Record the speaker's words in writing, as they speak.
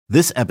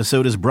This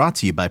episode is brought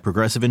to you by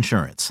Progressive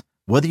Insurance.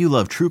 Whether you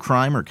love true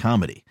crime or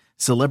comedy,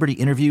 celebrity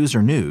interviews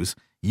or news,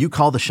 you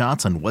call the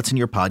shots on what's in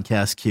your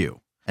podcast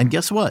queue. And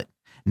guess what?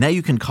 Now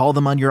you can call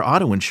them on your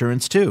auto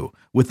insurance too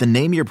with the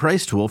Name Your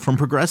Price tool from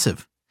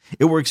Progressive.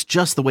 It works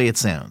just the way it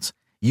sounds.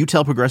 You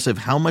tell Progressive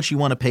how much you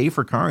want to pay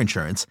for car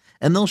insurance,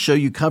 and they'll show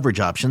you coverage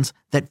options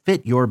that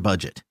fit your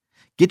budget.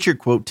 Get your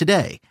quote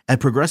today at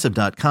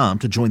Progressive.com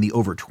to join the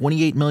over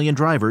 28 million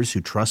drivers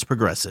who trust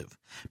Progressive.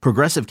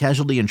 Progressive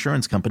Casualty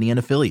Insurance Company and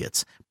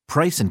Affiliates.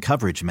 Price and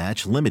coverage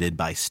match limited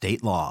by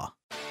state law.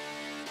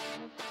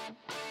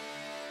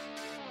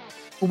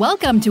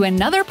 Welcome to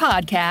another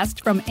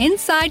podcast from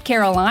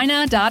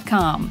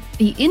InsideCarolina.com,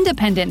 the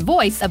independent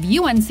voice of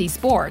UNC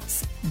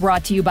Sports.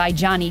 Brought to you by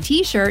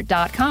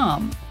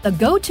JohnnyT-shirt.com, the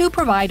go-to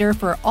provider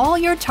for all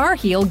your Tar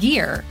Heel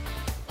gear.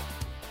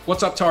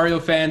 What's up, Tar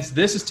Heel fans?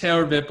 This is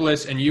Taylor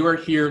Vippolis, and you are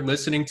here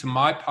listening to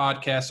my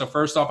podcast. So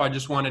first off, I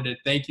just wanted to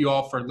thank you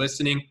all for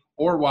listening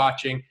or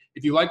watching.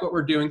 If you like what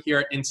we're doing here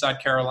at Inside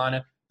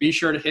Carolina, be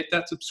sure to hit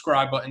that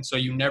subscribe button so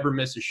you never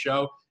miss a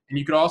show. And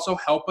you could also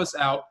help us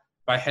out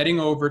by heading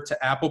over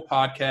to Apple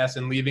Podcasts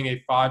and leaving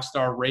a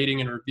 5-star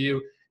rating and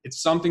review.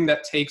 It's something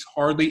that takes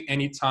hardly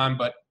any time,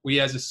 but we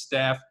as a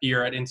staff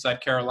here at Inside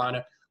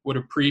Carolina would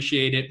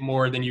appreciate it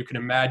more than you can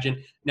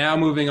imagine. Now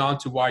moving on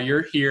to why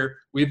you're here,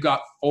 we've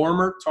got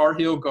former Tar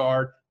Heel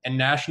guard and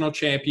national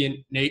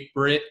champion Nate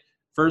Britt.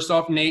 First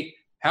off, Nate,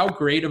 how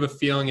great of a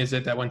feeling is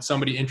it that when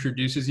somebody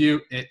introduces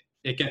you, it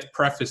gets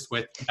prefaced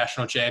with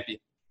national champion?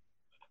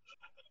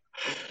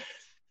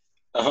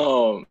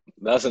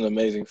 That's an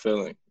amazing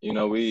feeling. You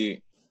know,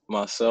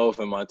 myself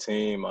and my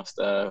team, my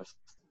staff,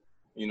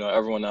 you know,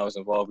 everyone that was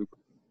involved, we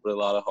put a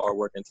lot of hard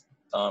work and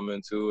time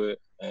into it,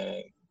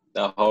 and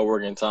that hard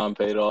work and time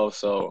paid off.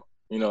 So,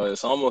 you know,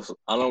 it's almost,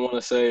 I don't want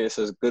to say it's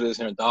as good as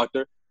hearing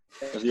doctor.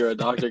 If you're a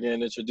doctor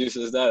getting introduced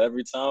as that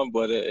every time,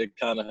 but it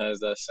kind of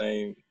has that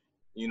same,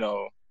 you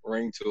know,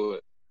 ring to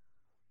it.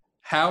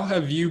 How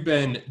have you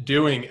been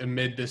doing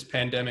amid this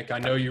pandemic? I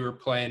know you were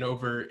playing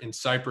over in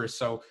Cyprus,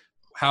 so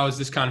how has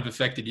this kind of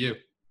affected you?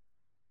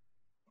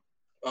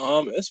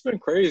 It's been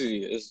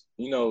crazy. It's,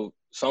 you know,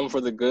 some for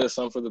the good,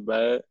 some for the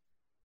bad.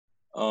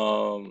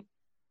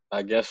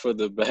 I guess for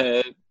the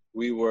bad,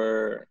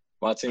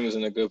 my team was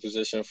in a good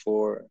position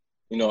for,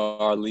 you know,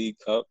 our League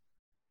Cup.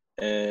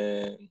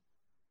 And,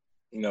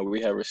 you know,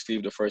 we had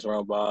received the first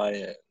round bye,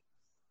 and,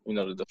 you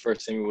know, the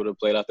first team we would have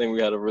played, I think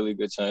we had a really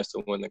good chance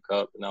to win the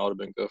Cup, and that would have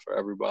been good for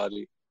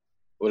everybody.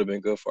 Would have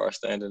been good for our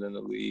standing in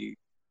the league.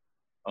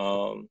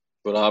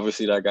 But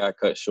obviously that got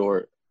cut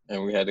short,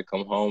 and we had to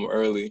come home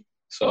early.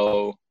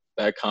 So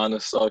that kind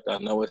of sucked. I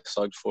know it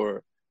sucked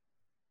for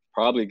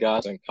probably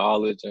guys in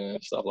college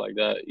and stuff like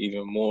that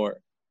even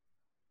more.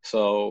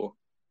 So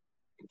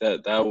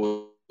that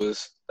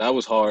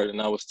was hard, and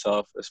that was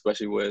tough,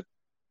 especially with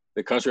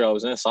the country I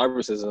was in.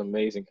 Cyprus is an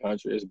amazing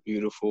country. It's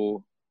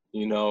beautiful,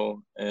 you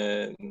know,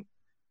 and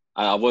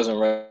I wasn't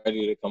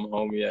ready to come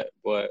home yet.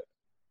 But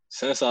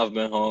since I've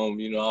been home,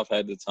 you know, I've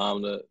had the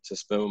time to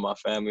spend with my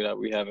family that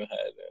we haven't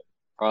had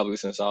probably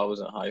since I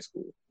was in high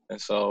school. And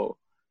so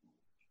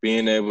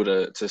being able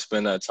to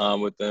spend that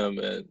time with them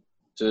and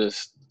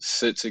just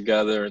sit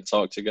together and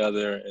talk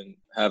together and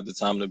have the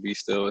time to be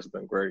still has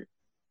been great.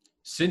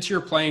 Since your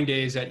playing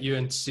days at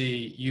UNC,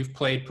 you've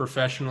played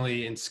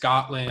professionally in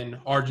Scotland,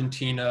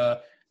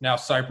 Argentina, now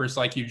Cyprus,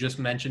 like you just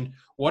mentioned.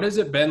 What has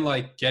it been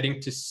like getting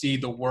to see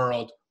the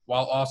world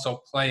while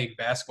also playing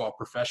basketball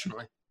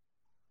professionally?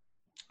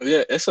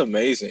 Yeah, it's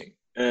amazing.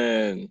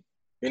 And,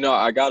 you know,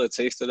 I got a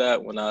taste of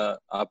that when I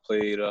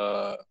played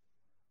for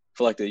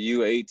like the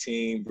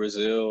U18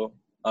 Brazil,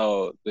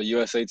 the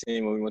USA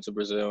team when we went to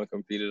Brazil and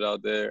competed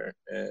out there.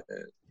 And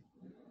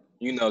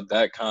you know,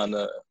 that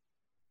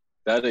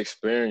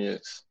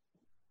experience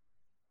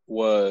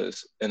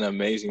was an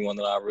amazing one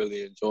that I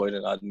really enjoyed,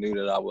 and I knew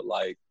that I would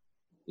like,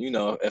 you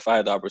know, if I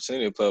had the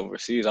opportunity to play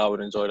overseas, I would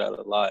enjoy that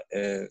a lot.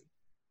 And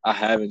I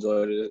have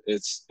enjoyed it.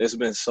 It's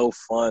been so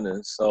fun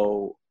and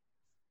so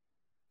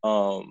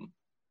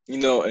you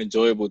know,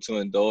 enjoyable to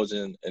indulge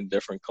in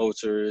different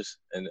cultures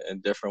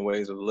and different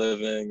ways of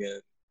living,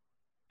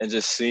 and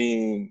just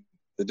seeing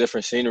the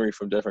different scenery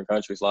from different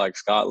countries. Like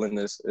Scotland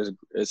is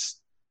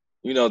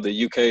you know,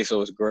 the UK, so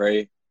it's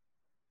gray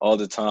all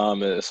the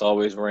time. It's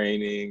always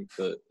raining.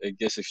 It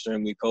gets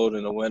extremely cold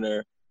in the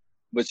winter.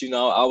 But, you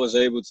know, I was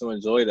able to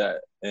enjoy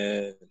that.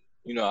 And,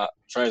 you know,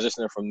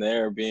 transitioning from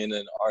there, being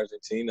in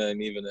Argentina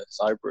and even in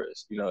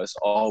Cyprus, you know, it's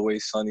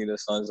always sunny, the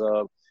sun's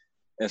up.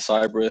 In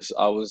Cyprus,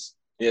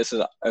 it's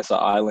an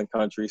island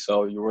country,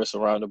 so you were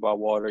surrounded by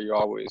water. You're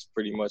always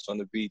pretty much on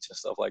the beach and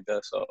stuff like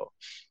that. So,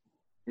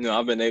 you know,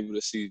 I've been able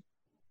to see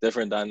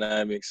different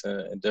dynamics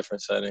and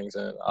different settings,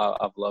 and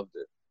I've loved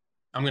it.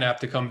 I'm going to have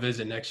to come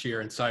visit next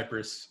year in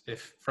Cyprus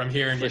if from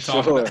here and you're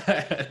talking about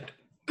that.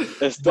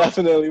 It's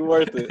definitely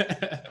worth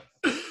it.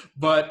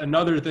 But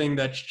another thing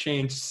that's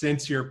changed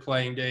since your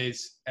playing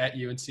days at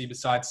UNC,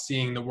 besides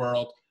seeing the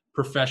world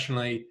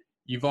professionally,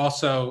 you've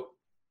also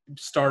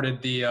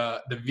started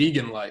the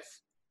vegan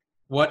life.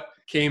 What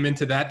came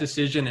into that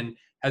decision, and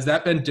Has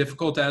that been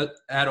difficult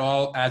at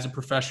all as a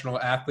professional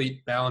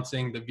athlete,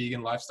 balancing the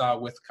vegan lifestyle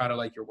with kind of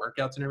like your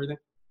workouts and everything?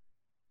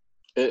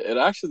 It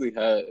actually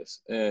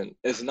has, and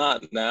it's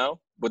not now,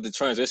 but the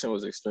transition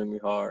was extremely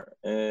hard.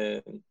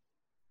 And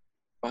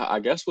I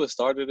guess what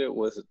started it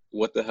was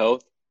What the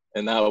Health,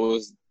 and that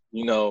was,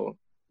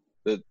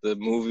 the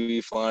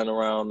movie flying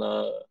around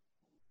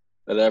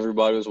that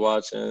everybody was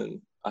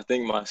watching. I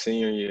think my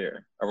senior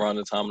year, around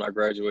the time that I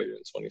graduated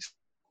in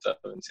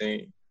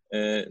 2017,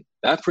 and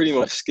that pretty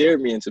much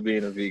scared me into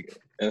being a vegan,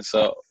 and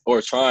so,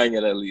 or trying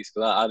it at least,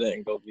 because I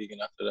didn't go vegan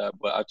after that,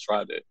 but I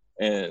tried it,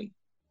 and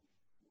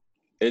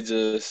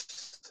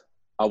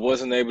I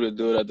wasn't able to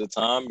do it at the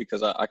time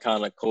because I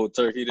kind of cold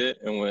turkeyed it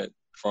and went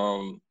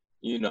from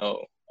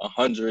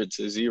 100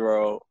 to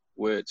 0,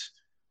 which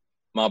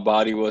my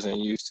body wasn't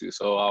used to,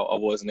 so I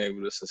wasn't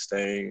able to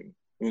sustain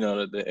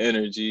the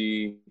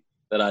energy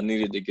that I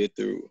needed to get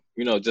through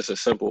just a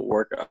simple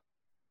workout.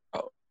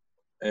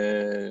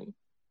 And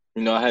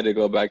I had to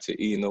go back to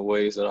eating the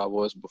ways that I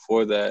was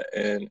before that,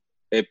 and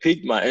it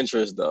piqued my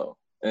interest though.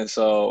 And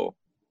so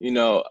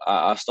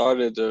I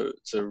started to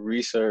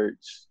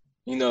research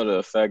the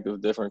effect of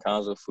different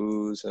kinds of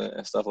foods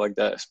and stuff like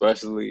that,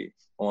 especially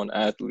on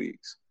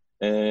athletes.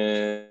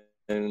 And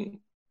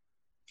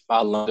I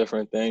learned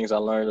different things. I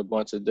learned a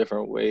bunch of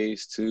different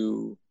ways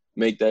to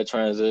make that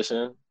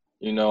transition.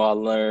 I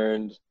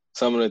learned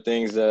some of the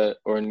things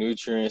or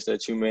nutrients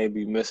that you may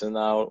be missing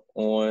out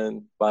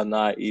on by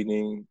not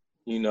eating,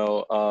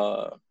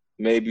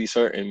 maybe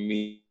certain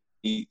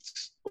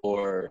meats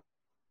or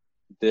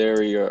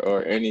dairy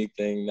or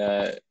anything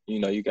that,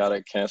 you got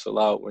to cancel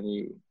out when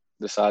you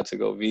decide to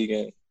go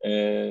vegan.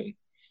 And,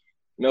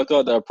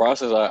 throughout that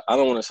process, I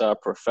don't want to say I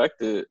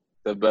perfected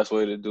the best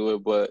way to do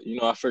it, but,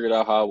 I figured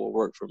out how it would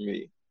work for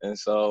me. And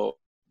so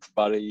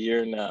about a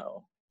year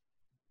now,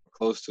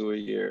 close to a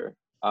year,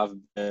 I've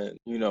been,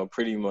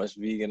 pretty much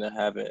vegan and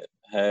haven't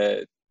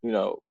had,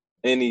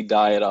 any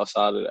diet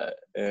outside of that.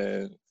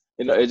 And,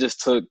 it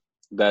just took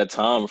that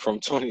time from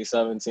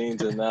 2017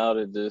 to now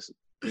to just,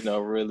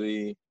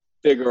 really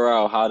figure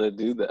out how to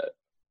do that.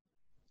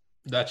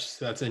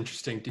 That's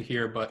interesting to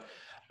hear, but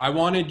I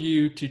wanted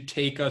you to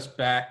take us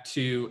back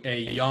to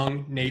a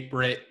young Nate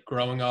Britt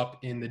growing up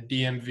in the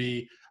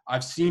DMV.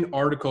 I've seen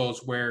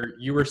articles where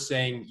you were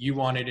saying you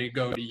wanted to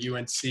go to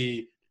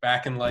UNC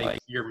back in like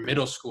your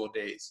middle school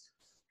days.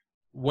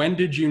 When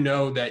did you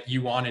know that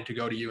you wanted to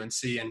go to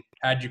UNC, and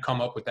how did you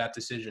come up with that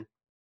decision?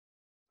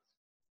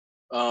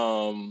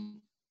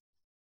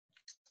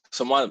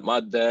 So my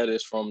dad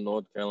is from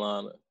North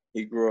Carolina.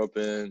 He grew up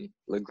in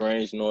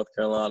LaGrange, North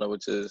Carolina,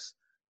 which is,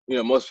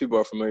 most people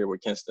are familiar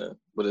with Kinston,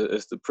 but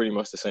it's pretty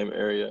much the same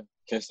area.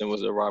 Kinston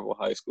was a rival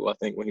high school, I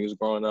think, when he was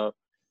growing up.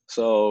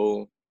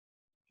 So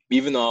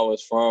even though I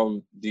was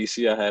from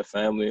D.C., I had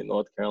family in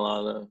North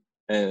Carolina,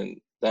 and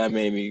that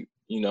made me,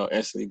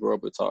 instantly grow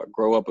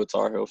up a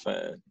Tar Heel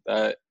fan.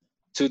 That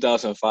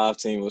 2005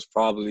 team was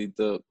probably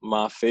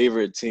my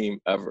favorite team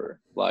ever,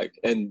 like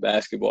in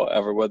basketball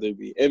ever, whether it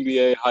be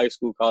NBA, high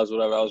school, college,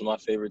 whatever. That was my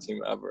favorite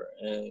team ever.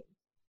 And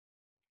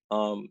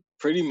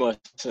pretty much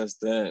since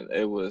then,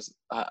 it was,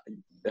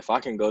 if I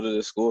can go to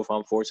the school, if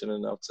I'm fortunate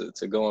enough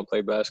to go and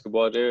play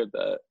basketball there,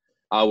 that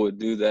I would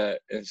do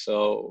that. And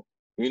so,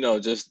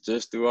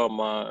 just throughout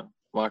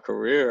my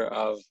career,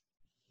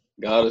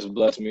 God has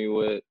blessed me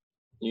with,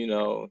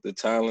 the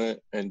talent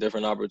and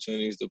different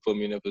opportunities to put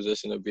me in a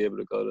position to be able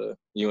to go to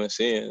UNC.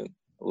 And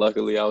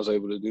luckily, I was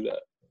able to do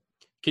that.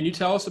 Can you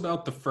tell us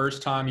about the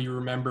first time you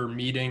remember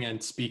meeting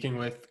and speaking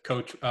with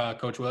Coach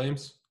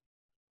Williams?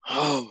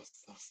 Oh,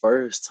 the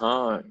first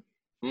time.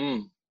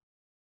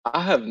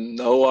 I have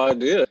no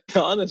idea, to be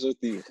honest with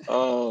you.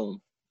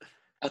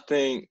 I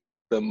think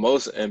the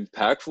most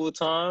impactful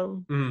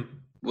time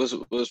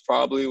was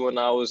probably when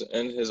I was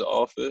in his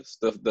office.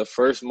 The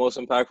first most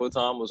impactful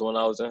time was when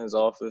I was in his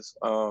office.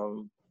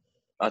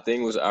 I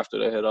think it was after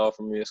they had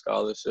offered me a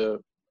scholarship,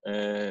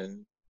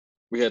 and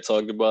we had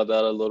talked about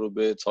that a little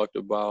bit, talked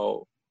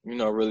about,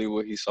 really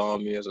what he saw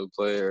in me as a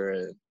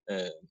player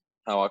and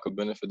how I could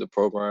benefit the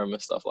program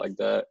and stuff like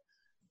that.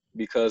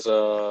 Because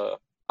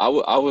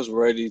I was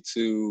ready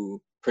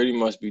to pretty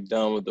much be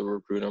done with the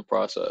recruiting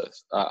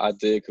process. I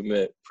did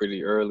commit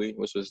pretty early,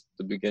 which was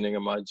the beginning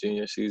of my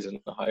junior season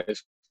in high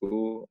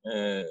school,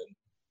 and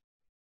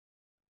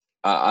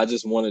I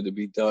just wanted to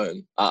be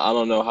done. I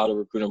don't know how the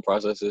recruiting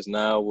process is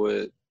now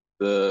with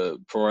the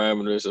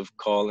parameters of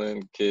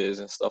calling kids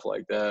and stuff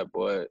like that,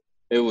 but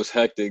it was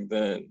hectic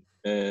then,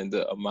 and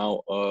the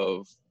amount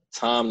of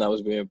time that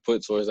was being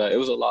put towards that, it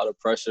was a lot of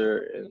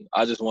pressure, and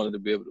I just wanted to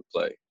be able to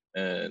play.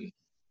 And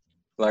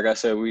like I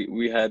said,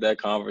 we had that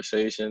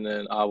conversation,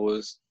 and I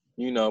was,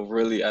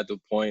 really at the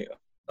point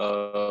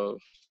of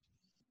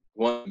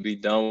wanting to be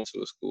done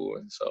with a school.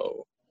 And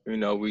so,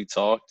 we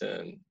talked,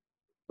 and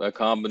a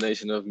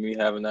combination of me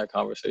having that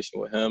conversation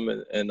with him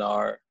and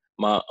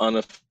my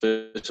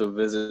unofficial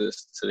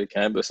visits to the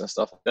campus and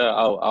stuff like that,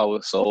 I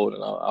was sold,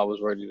 and I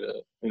was ready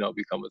to,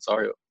 become a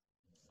Tar Heel.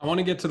 I want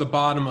to get to the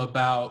bottom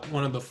about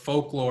one of the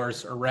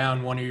folklores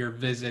around one of your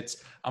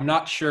visits. I'm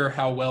not sure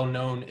how well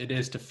known it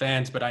is to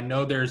fans, but I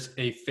know there's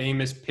a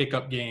famous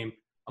pickup game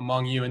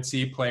among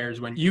UNC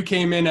players when you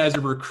came in as a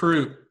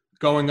recruit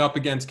going up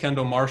against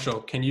Kendall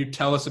Marshall. Can you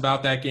tell us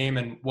about that game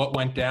and what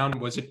went down?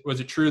 Was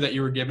it true that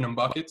you were giving him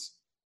buckets?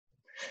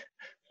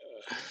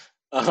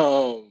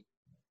 I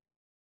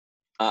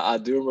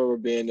do remember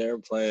being there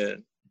and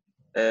playing,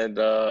 and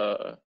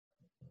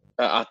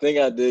I think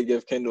I did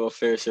give Kendall a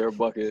fair share of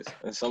buckets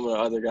and some of the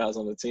other guys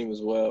on the team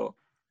as well.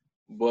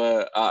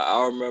 But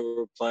I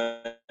remember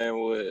playing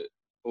with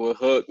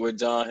Hook, with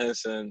John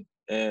Henson,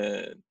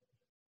 and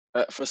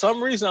for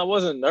some reason I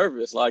wasn't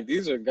nervous. Like,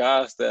 these are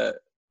guys that,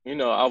 you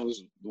know, I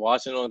was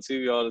watching on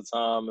TV all the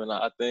time, and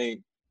I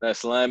think that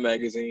Slam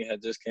magazine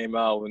had just came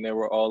out when they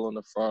were all on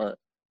the front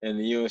and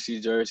the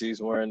UNC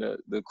jerseys wearing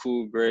the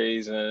cool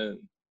grays, and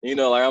you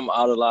know, like, I'm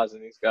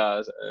idolizing these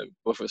guys.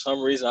 But for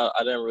some reason, I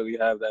didn't really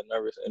have that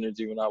nervous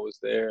energy when I was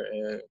there.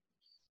 And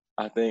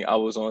I think I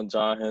was on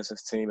John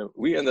Henson's team.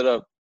 We ended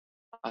up,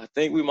 I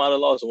think we might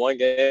have lost one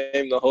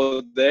game the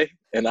whole day,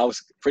 and I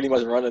was pretty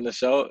much running the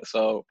show.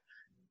 So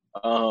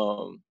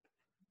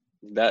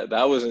that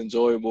was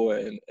enjoyable,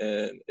 and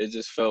it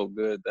just felt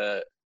good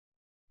that,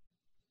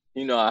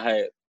 you know,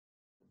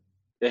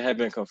 it had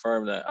been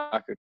confirmed that I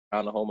could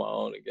kind of hold my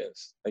own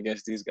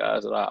against these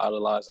guys that I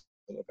idolize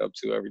and look up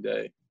to every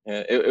day.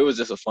 And it was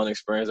just a fun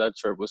experience. That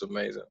trip was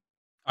amazing.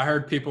 I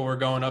heard people were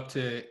going up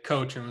to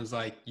coach and was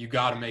like, you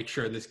got to make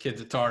sure this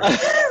kid's a target.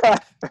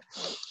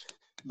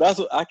 That's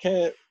what I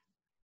can't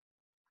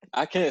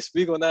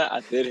speak on that.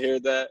 I did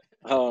hear that.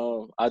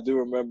 I do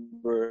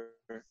remember,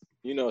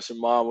 you know,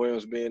 Shamar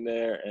Williams being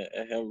there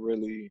and him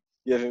really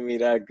giving me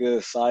that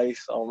good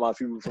size. All my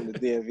people from the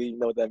DMV, you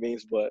know what that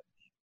means. But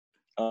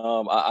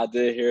I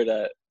did hear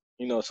that,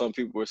 you know, some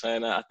people were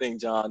saying that. I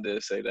think John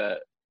did say that,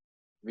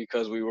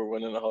 because we were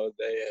winning the whole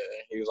day,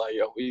 and he was like,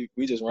 yo,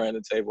 we just ran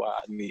the table.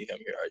 I need him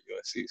here at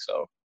UNC.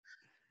 So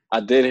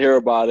I did hear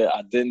about it.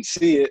 I didn't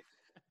see it,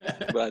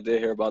 but I did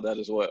hear about that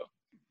as well.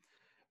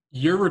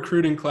 Your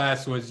recruiting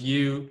class was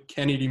you,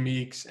 Kennedy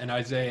Meeks, and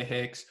Isaiah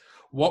Hicks.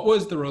 What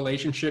was the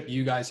relationship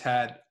you guys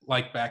had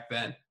like back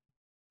then?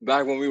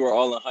 Back when we were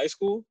all in high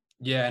school?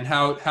 Yeah, and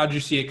how'd you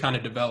see it kind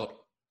of develop?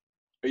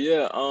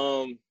 Yeah,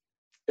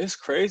 it's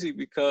crazy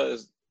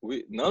because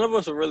none of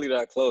us are really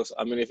that close.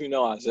 I mean, if you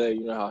know Isaiah,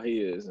 you know how he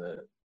is. And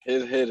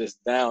his head is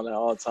down at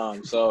all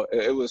times. So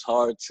it was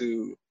hard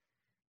to,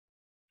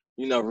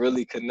 you know,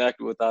 really connect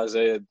with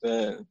Isaiah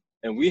then.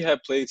 And we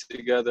had played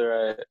together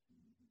at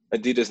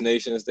Adidas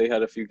Nations. They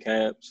had a few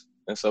camps.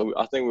 And so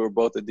I think we were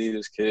both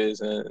Adidas kids,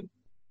 and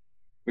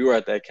we were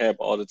at that camp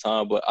all the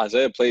time. But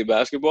Isaiah played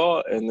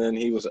basketball, and then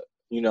he was,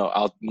 you know,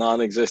 out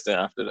non-existent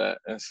after that.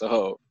 And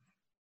so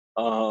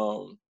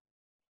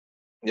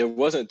there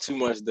wasn't too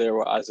much there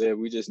with Isaiah.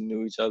 We just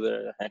knew each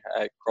other and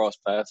had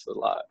crossed paths a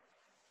lot.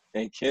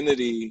 And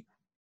Kennedy,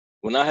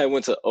 when I had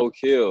went to Oak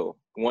Hill,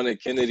 one of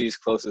Kennedy's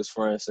closest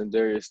friends,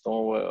 Darius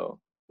Thornwell,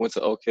 went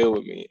to Oak Hill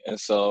with me. And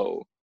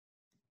so,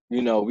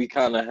 you know, we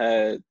kind of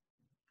had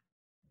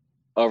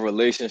a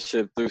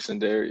relationship through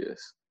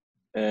Sendarius.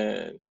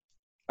 And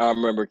I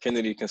remember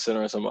Kennedy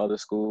considering some other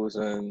schools,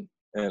 and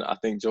I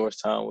think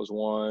Georgetown was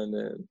one,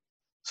 and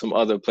some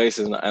other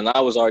places. And I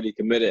was already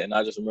committed, and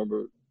I just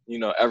remember, you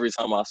know, every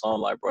time I saw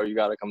him, like, bro, you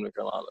got to come to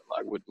Carolina.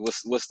 Like,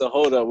 what's the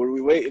holdup? What are we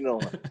waiting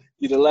on?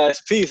 You the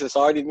last piece. It's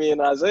already me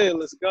and Isaiah.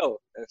 Let's go.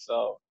 And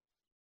so,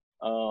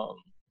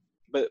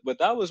 but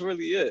that was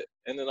really it.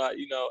 And then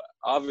you know,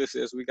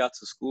 obviously as we got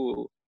to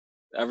school,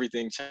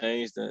 everything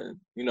changed. And,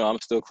 you know,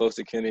 I'm still close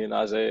to Kennedy and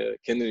Isaiah.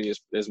 Kennedy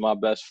is my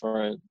best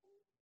friend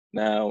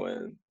now.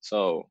 And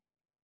so,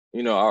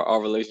 you know,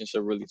 our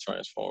relationship really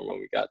transformed when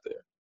we got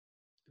there.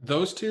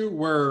 Those two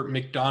were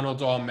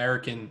McDonald's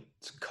All-Americans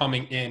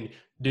coming in.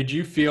 Did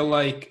you feel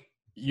like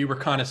you were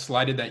kind of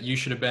slighted that you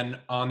should have been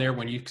on there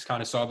when you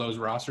kind of saw those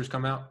rosters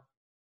come out?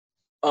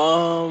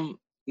 No,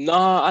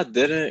 I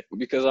didn't,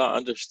 because I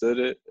understood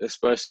it,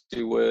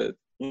 especially with,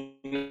 you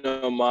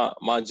know,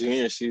 my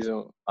junior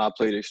season. I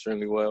played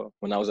extremely well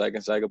when I was at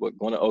Gonzaga, but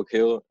going to Oak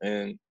Hill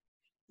and,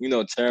 you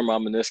know, tearing my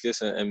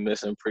meniscus and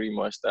missing pretty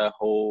much that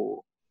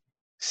whole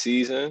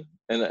season.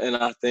 And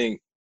I think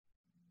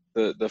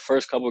the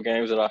first couple of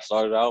games that I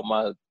started out,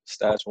 my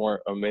stats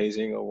weren't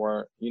amazing or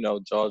weren't, you know,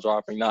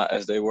 jaw-dropping, not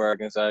as they were at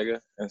Gonzaga.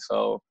 And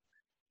so,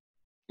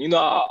 you know,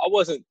 I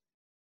wasn't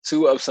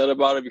too upset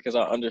about it because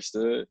I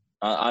understood.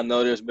 I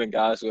know there's been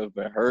guys who have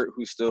been hurt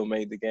who still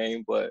made the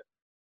game, but,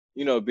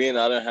 you know, being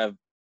I didn't have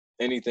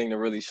anything to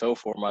really show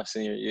for my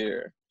senior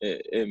year,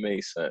 it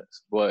made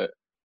sense. But,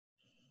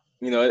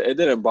 you know, it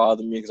didn't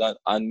bother me because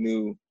I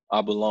knew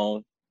I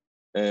belonged.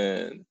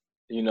 And,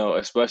 you know,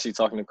 especially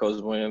talking to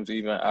Coach Williams,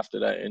 even after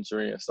that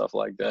injury and stuff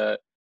like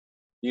that,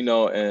 you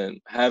know, and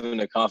having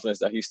the confidence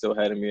that he still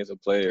had in me as a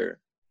player,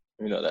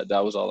 you know,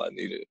 that was all I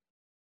needed.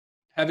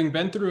 Having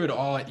been through it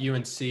all at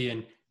UNC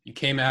and you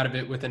came out of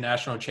it with a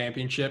national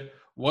championship,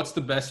 what's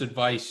the best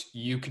advice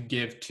you could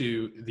give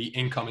to the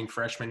incoming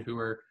freshmen who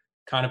are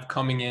kind of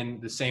coming in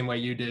the same way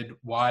you did,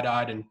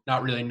 wide-eyed and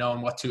not really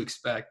knowing what to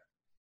expect?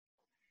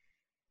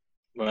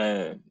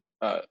 Man,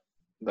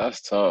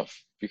 that's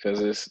tough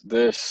because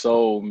there's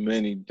so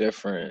many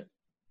different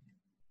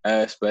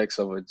aspects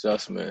of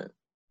adjustment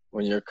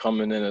when you're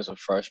coming in as a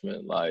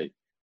freshman. Like,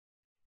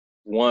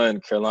 one,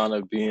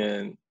 Carolina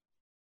being,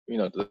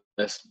 the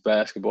best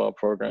basketball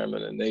program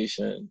in the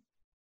nation,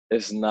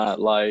 it's not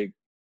like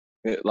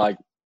you're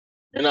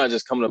not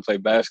just coming to play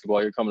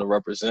basketball, you're coming to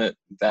represent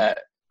that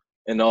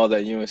and all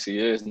that UNC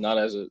is, not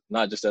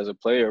just as a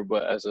player,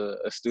 but as a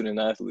student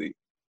athlete.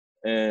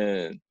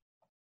 And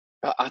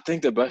I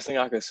think the best thing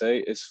I could say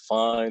is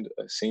find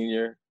a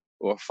senior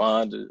or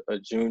find a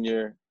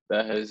junior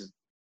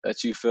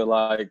that you feel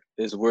like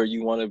is where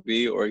you want to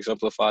be or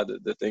exemplify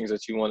the things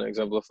that you want to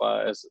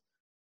exemplify as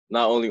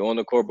not only on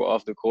the court but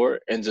off the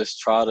court, and just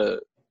try to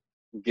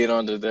get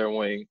under their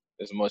wing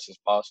as much as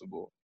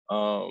possible.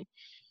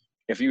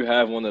 If you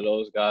have one of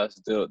those guys,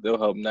 they'll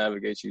help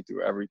navigate you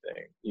through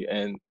everything.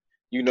 And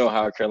you know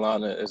how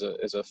Carolina is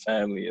a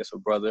family, it's a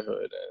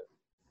brotherhood, and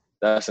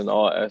that's in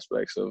all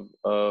aspects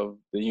of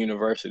the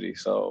university.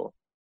 So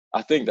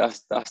I think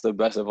that's the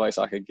best advice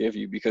I could give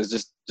you, because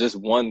just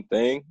one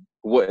thing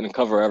wouldn't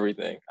cover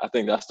everything. I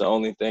think that's the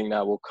only thing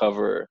that will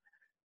cover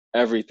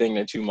everything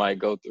that you might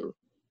go through.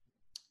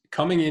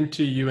 Coming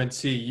into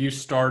UNC, you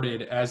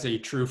started as a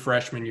true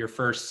freshman your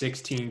first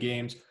 16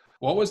 games.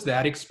 What was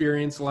that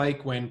experience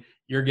like when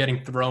you're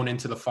getting thrown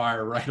into the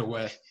fire right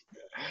away?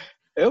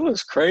 It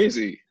was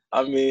crazy.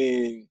 I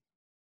mean,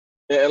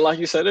 and like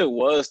you said, it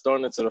was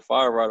thrown into the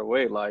fire right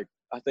away. Like,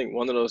 I think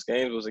one of those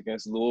games was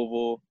against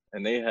Louisville,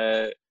 and they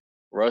had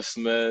Russ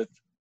Smith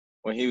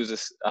when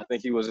I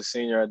think he was a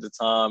senior at the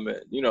time, and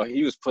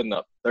he was putting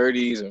up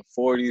 30s and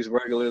 40s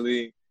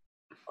regularly.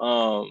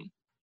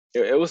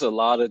 It was a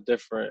lot of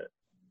different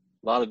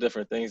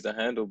things to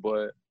handle,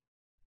 but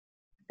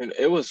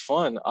it was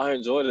fun. I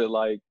enjoyed it.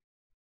 Like,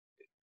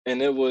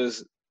 and it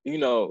was,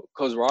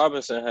 Coach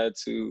Robinson had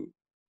to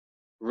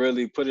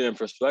really put it in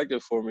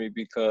perspective for me,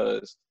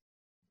 because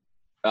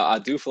I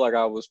do feel like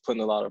I was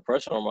putting a lot of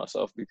pressure on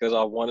myself, because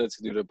I wanted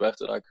to do the best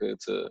that I could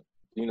to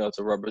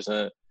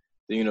represent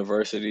the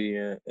university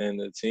and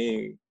the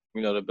team,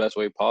 the best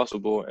way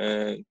possible.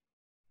 And,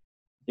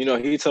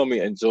 he told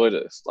me, enjoy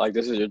this. Like,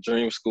 this is your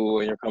dream school,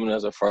 and you're coming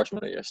as a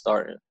freshman and you're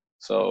starting.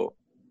 So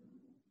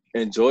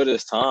enjoy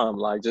this time.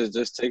 Like,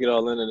 just take it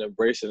all in and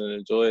embrace it and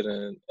enjoy it.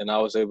 And I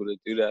was able to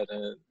do that.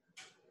 And,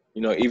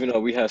 even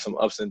though we had some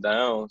ups and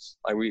downs,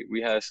 like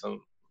we had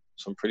some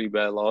pretty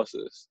bad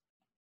losses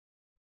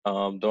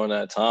during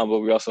that time, but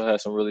we also had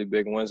some really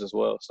big wins as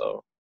well.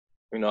 So,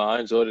 I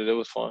enjoyed it. It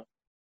was fun.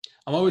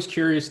 I'm always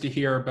curious to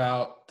hear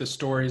about the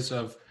stories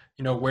of,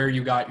 where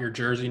you got your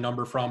jersey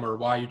number from or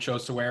why you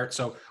chose to wear it.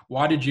 So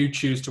why did you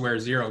choose to wear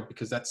 0?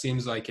 Because that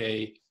seems like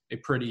a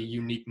pretty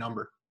unique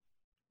number.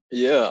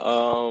 Yeah.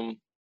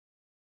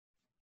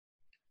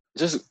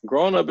 Just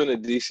growing up in the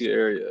DC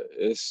area,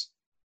 it's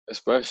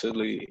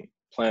especially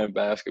playing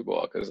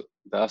basketball, because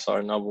that's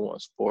our number one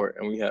sport,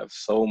 and we have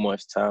so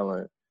much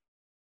talent.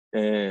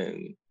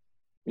 And,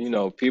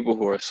 people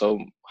who are so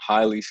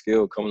highly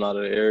skilled coming out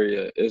of the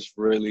area, it's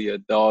really a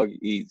dog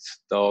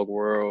eats dog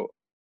world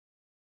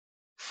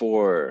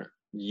for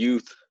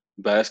youth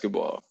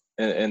basketball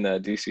in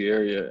that DC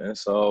area. And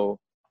so,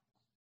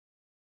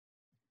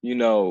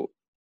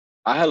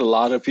 I had a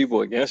lot of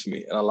people against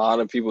me, and a lot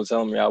of people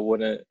telling me I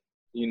wouldn't,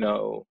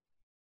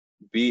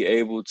 be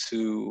able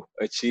to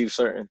achieve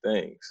certain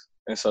things.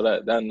 And so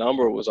that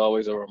number was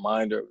always a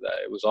reminder of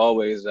that. It was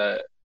always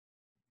that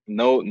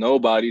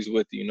nobody's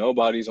with you,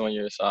 nobody's on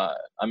your side.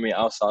 I mean,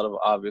 outside of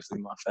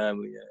obviously my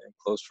family and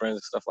close friends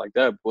and stuff like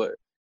that, but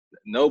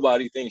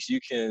nobody thinks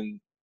you can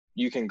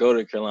go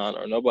to Carolina,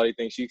 or nobody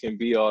thinks you can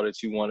be all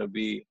that you want to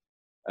be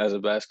as a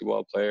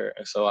basketball player.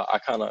 And so I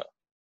kind of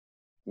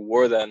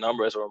wore that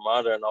number as a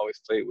reminder and always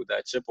played with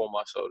that chip on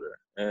my shoulder.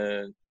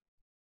 And,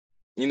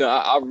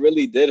 I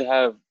really did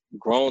have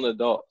grown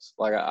adults.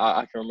 Like,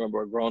 I can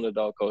remember a grown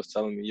adult coach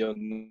telling me, you'll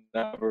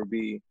never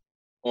be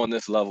on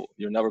this level.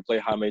 You'll never play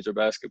high major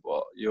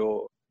basketball.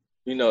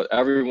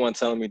 Everyone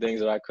telling me things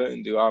that I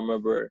couldn't do. I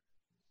remember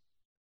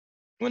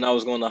when I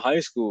was going to high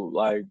school,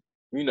 like,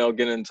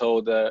 getting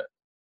told that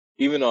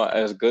even though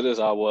as good as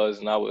I was,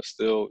 and I was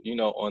still,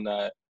 on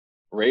that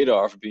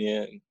radar for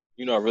being,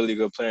 a really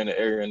good player in the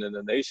area and in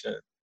the nation,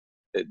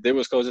 there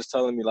was coaches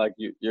telling me, like,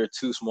 you're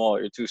too small,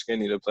 you're too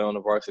skinny to play on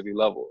the varsity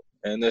level,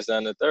 and this, that,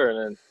 and the third.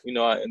 And,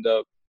 I end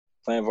up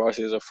playing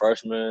varsity as a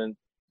freshman,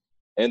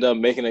 end up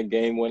making a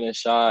game-winning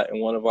shot in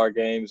one of our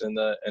games in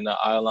the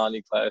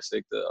Iolani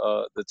Classic,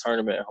 the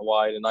tournament in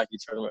Hawaii, the Nike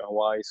tournament in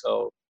Hawaii.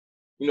 So,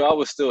 I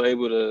was still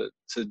able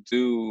to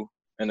do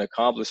and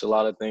accomplish a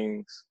lot of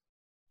things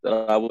that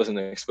I wasn't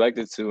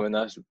expected to, and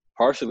that's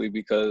partially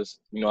because,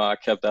 I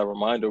kept that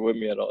reminder with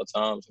me at all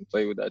times and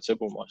played with that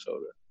chip on my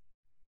shoulder.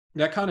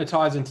 That kind of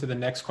ties into the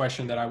next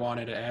question that I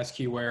wanted to ask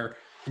you, where,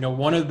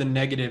 one of the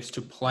negatives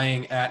to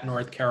playing at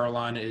North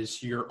Carolina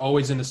is you're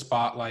always in the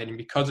spotlight, and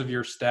because of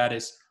your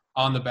status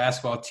on the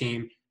basketball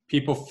team,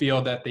 people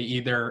feel that they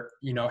either,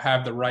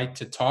 have the right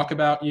to talk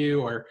about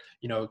you or,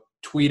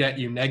 tweet at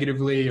you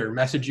negatively or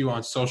message you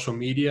on social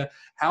media.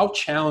 How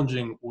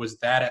challenging was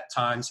that at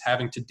times,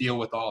 having to deal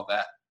with all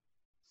that?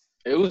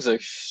 It was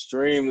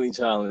extremely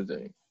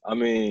challenging. I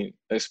mean,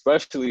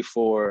 especially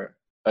for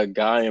a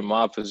guy in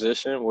my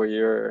position where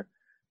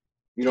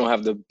you don't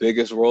have the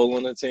biggest role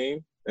on the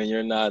team and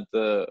you're not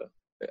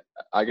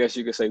I guess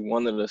you could say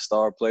one of the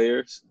star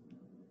players,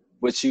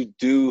 but you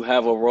do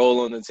have a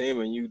role on the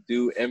team and you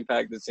do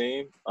impact the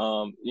team.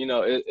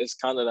 It's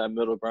kind of that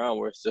middle ground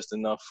where it's just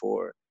enough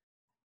for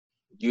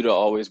you to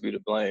always be to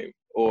blame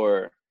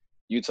or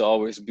you to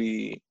always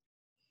be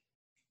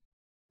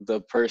the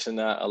person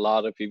that a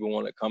lot of people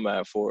want to come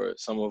at for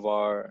some of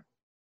our,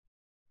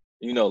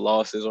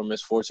 losses or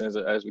misfortunes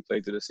as we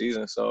play through the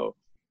season. So,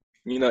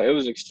 it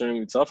was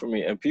extremely tough for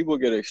me and people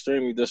get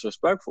extremely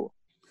disrespectful.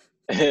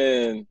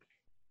 And,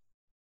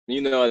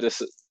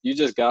 you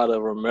just got to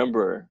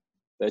remember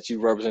that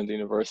you represent the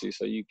university.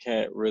 So you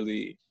can't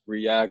really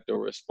react or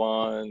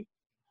respond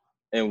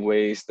in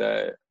ways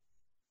that,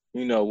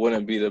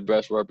 wouldn't be the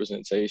best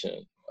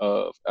representation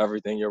of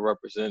everything you're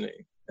representing.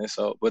 And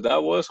so, but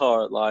that was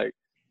hard. Like,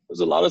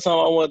 there's a lot of time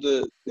I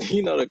wanted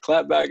to, to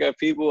clap back at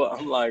people.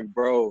 I'm like,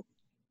 bro,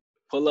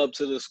 pull up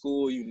to the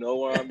school. You know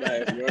where I'm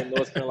at. If you're in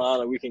North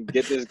Carolina, we can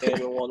get this game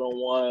in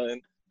one-on-one.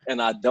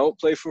 And I don't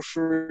play for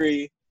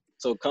free.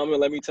 So come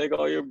and let me take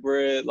all your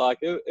bread. Like,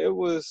 it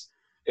was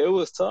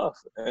tough.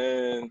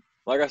 And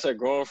like I said,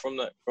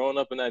 growing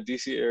up in that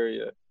DC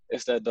area,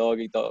 it's that dog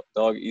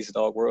eats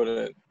dog world.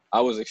 And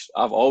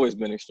I've always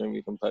been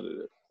extremely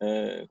competitive.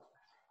 And,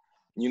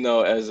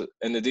 as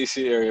in the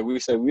DC area, we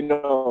say we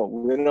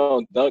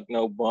don't duck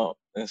no bump.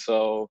 And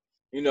so,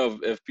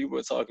 if people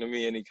are talking to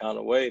me any kind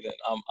of way, then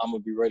I'm gonna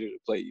be ready to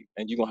play you.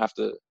 And you're gonna have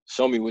to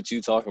show me what you're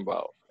talking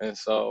about. And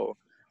so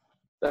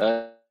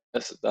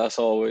that's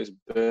always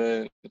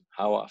been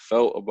how I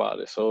felt about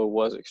it. So it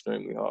was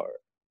extremely hard.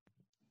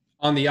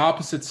 On the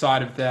opposite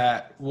side of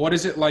that, what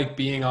is it like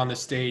being on the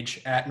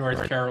stage at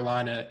North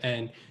Carolina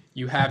and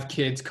you have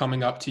kids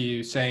coming up to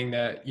you saying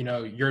that,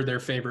 you're their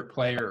favorite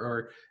player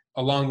or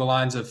along the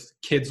lines of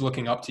kids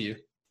looking up to you?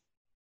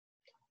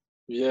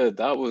 Yeah,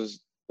 that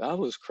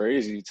was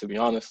crazy, to be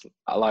honest.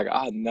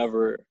 I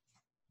never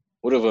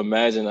would have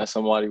imagined that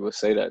somebody would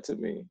say that to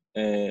me.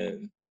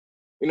 And,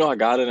 I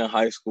got it in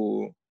high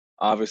school,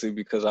 obviously,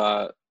 because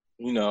I,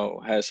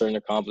 had certain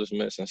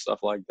accomplishments and stuff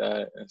like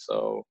that. And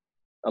so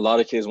a lot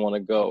of kids want to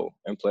go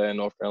and play in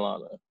North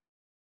Carolina.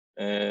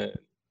 And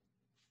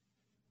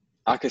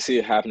I could see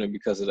it happening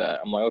because of that.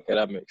 I'm like, okay,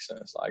 that makes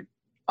sense. Like,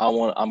 I'm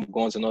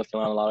going to North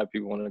Carolina. A lot of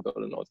people want to go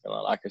to North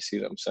Carolina. I could see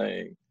them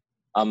saying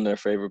I'm their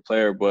favorite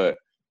player. But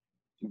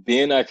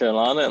being at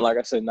Carolina, and like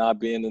I said, not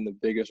being in the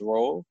biggest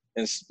role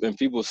and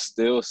people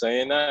still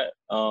saying that,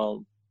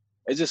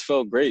 it just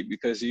felt great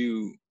because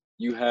you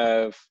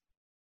have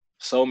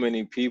so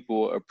many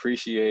people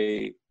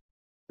appreciate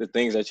the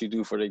things that you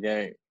do for the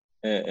game.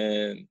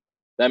 And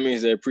that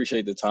means they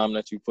appreciate the time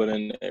that you put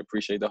in, they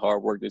appreciate the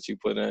hard work that you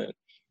put in.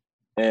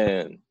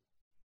 And,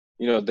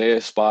 they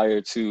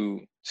aspire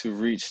to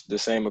reach the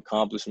same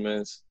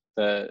accomplishments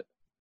that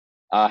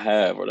I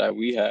have or that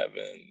we have.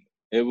 And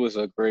it was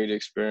a great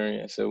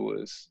experience. It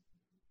was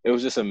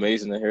just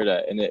amazing to hear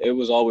that. And it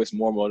was always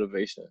more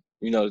motivation,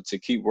 to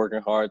keep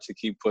working hard, to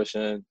keep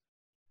pushing,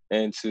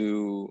 and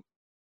to,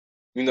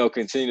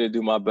 continue to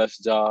do my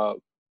best job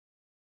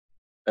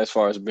as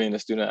far as being a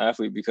student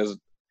athlete. Because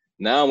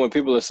now when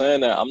people are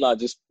saying that, I'm not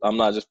just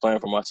playing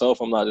for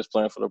myself. I'm not just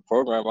playing for the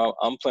program.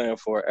 I'm playing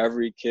for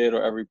every kid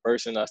or every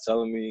person that's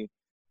telling me,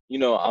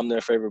 I'm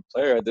their favorite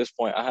player. At this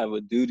point, I have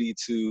a duty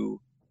to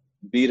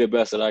be the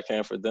best that I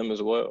can for them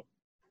as well.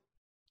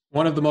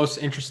 One of the most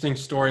interesting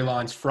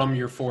storylines from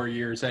your 4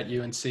 years at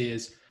UNC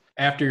is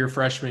after your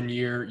freshman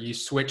year, you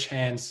switch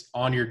hands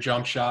on your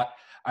jump shot.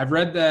 I've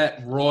read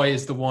that Roy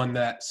is the one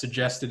that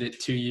suggested it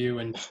to you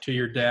and to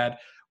your dad.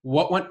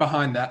 What went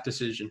behind that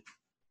decision?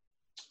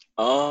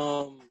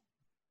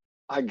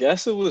 I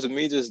guess it was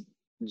me just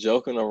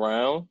joking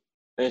around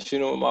and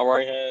shooting with my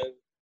right hand,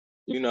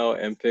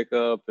 and pick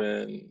up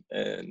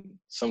and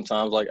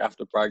sometimes like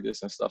after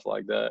practice and stuff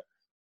like that.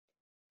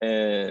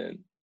 And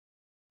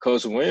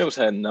Coach Williams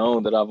had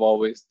known that I've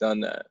always done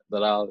that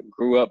I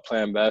grew up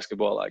playing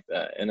basketball like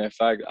that. And in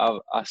fact,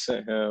 I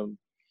sent him,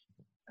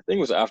 I think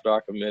it was after I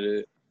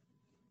committed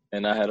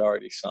and I had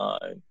already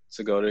signed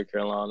to go to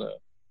Carolina.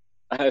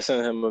 I had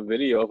sent him a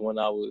video of when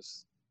I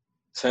was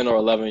 10 or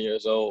 11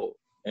 years old.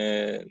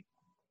 And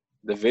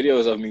the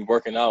videos of me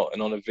working out.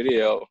 And on the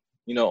video,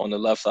 on the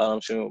left side, I'm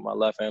shooting with my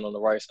left hand. On the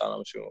right side,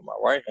 I'm shooting with my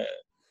right hand.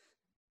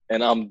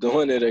 And I'm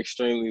doing it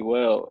extremely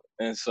well.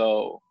 And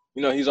so,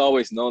 he's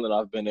always known that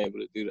I've been able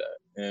to do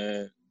that.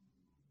 And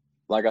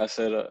like I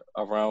said,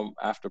 around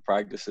after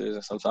practices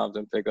and sometimes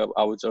in pickup,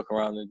 I would joke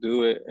around and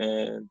do it.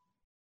 And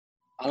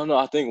I don't know,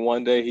 I think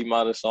one day he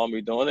might have saw me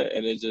doing it.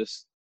 And it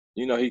just,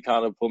 he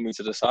kind of pulled me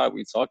to the side.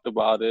 We talked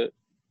about it.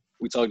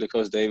 We talked to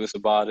Coach Davis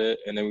about it.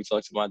 And then we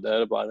talked to my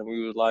dad about it. And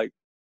we was like,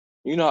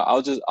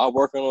 I'll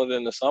work on it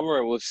in the summer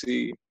and we'll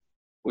see,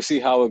 we'll see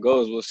how it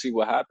goes. We'll see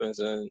what happens.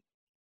 And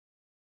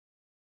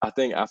I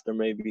think after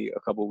maybe a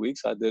couple of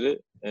weeks, I did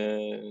it,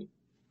 and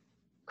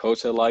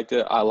Coach had liked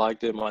it. I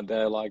liked it. My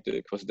dad liked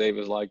it. Coach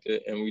Davis liked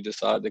it, and we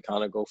decided to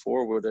kind of go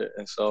forward with it.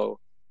 And so,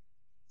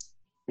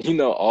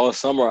 all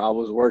summer I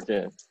was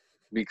working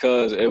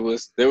because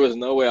there was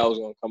no way I was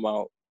going to come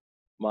out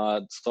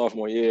my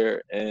sophomore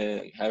year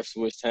and have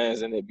switched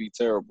hands and it'd be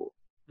terrible.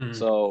 Mm-hmm.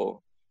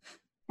 So,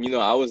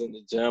 I was in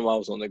the gym. I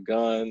was on the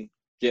gun,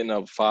 getting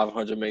up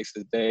 500 makes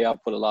a day. I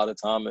put a lot of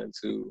time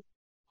into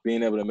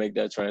being able to make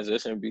that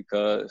transition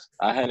because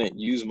I hadn't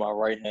used my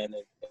right hand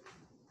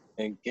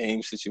in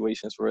game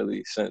situations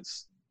really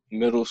since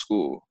middle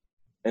school.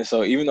 And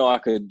so even though I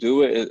could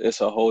do it,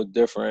 it's a whole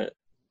difference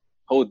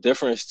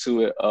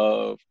to it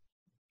of,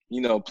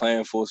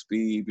 playing full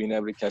speed, being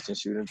able to catch and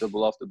shoot and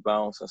dribble off the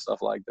bounce and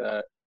stuff like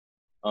that.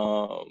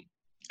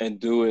 And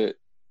do it,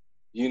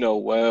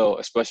 well,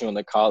 especially on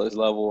the college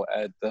level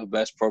at the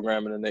best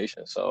program in the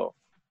nation. So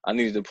I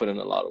needed to put in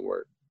a lot of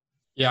work.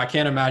 Yeah, I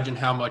can't imagine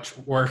how much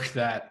work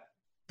that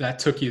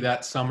took you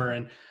that summer.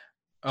 And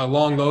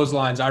along those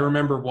lines, I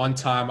remember one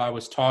time I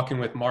was talking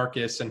with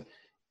Marcus, and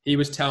he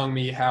was telling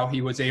me how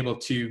he was able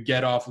to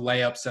get off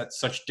layups at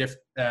such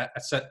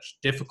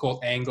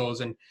difficult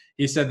angles. And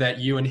he said that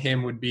you and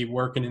him would be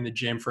working in the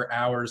gym for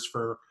hours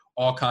for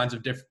all kinds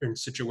of different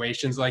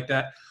situations like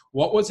that.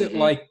 What was it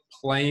like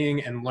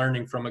playing and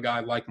learning from a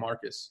guy like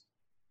Marcus?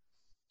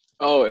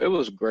 Oh, it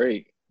was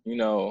great.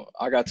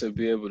 I got to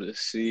be able to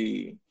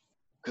see,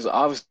 because I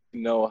obviously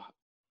know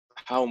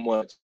how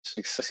much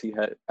success he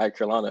had at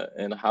Carolina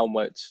and how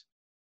much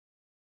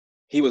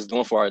he was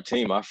doing for our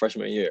team our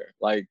freshman year.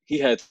 Like, he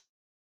had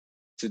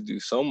to do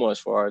so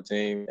much for our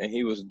team, and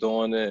he was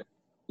doing it,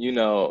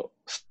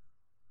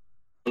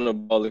 on the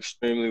ball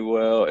extremely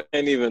well. I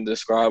can't even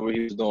describe what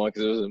he was doing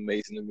because it was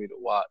amazing to me to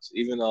watch.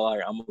 Even though,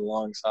 I'm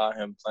alongside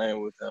him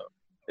playing with him,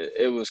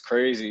 it was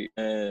crazy.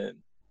 And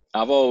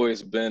I've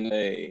always been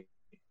a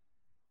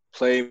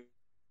player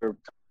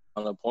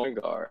on a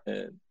point guard,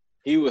 and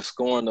he was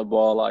scoring the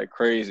ball like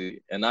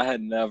crazy. And I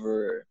had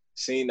never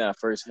seen that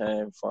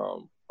firsthand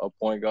from a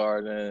point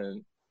guard,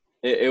 and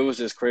it was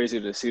just crazy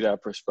to see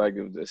that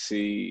perspective, to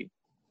see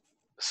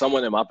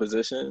someone in my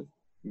position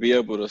be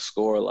able to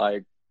score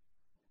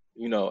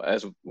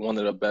as one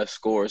of the best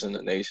scorers in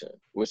the nation,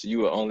 which you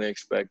would only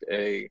expect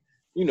a,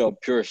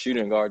 pure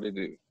shooting guard to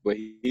do. But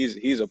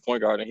he's a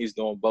point guard and he's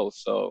doing both.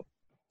 So,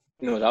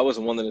 that was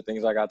one of the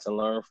things I got to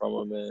learn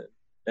from him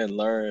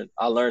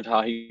I learned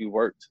how he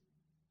worked.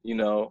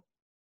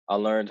 I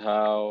learned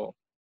how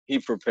he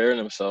prepared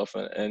himself,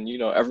 and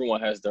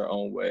everyone has their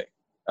own way.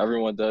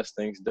 Everyone does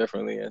things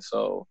differently. And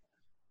so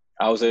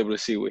I was able to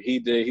see what he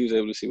did. He was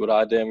able to see what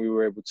I did. And we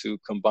were able to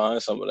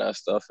combine some of that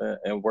stuff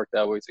and work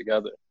that way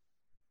together.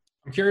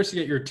 I'm curious to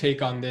get your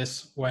take on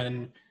this.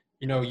 When,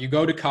 you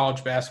go to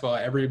college basketball,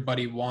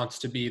 everybody wants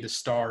to be the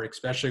star,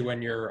 especially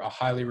when you're a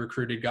highly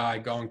recruited guy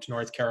going to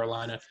North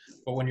Carolina.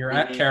 But when you're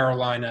at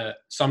Carolina,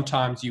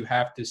 sometimes you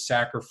have to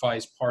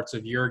sacrifice parts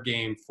of your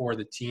game for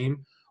the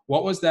team.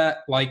 What was that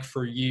like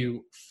for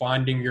you,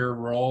 finding your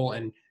role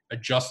and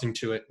adjusting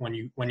to it when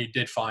you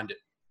did find it?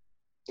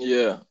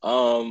 Yeah,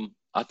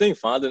 I think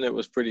finding it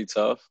was pretty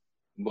tough,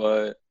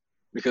 but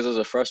because as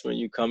a freshman,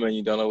 you come in,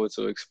 you don't know what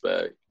to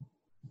expect.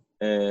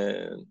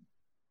 And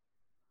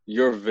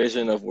your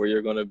vision of where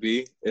you're going to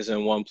be is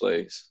in one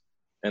place.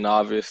 And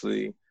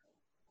obviously,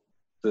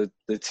 the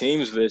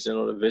team's vision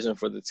or the vision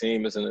for the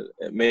team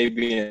it may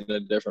be in a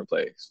different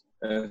place.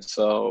 And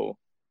so,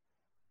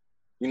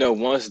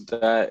 once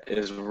that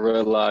is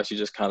realized, you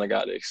just kind of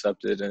got to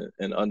accept it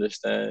and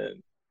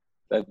understand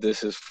that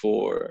this is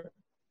for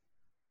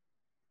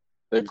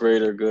the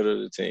greater good of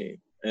the team.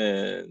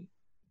 And,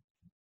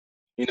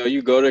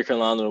 you go to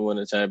Carolina to win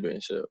a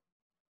championship.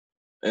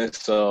 And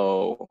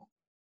so,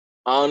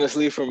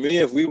 honestly, for me,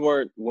 if we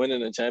weren't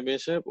winning a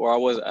championship or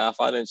if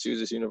I didn't choose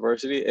this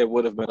university, it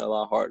would have been a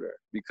lot harder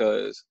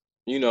because,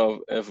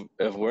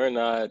 if we're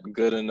not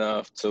good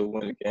enough to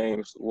win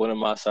games, what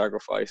am I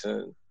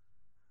sacrificing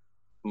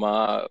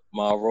my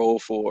role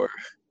for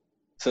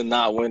to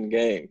not win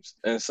games?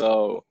 And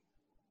so,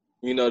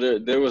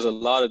 there was a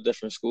lot of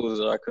different schools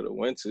that I could have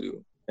went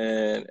to.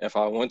 And if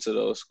I went to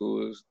those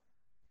schools,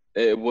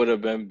 it would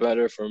have been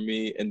better for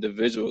me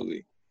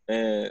individually.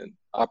 And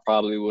I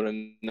probably would have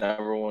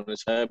never won a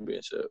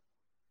championship.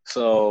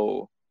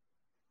 So,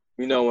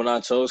 when I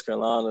chose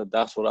Carolina,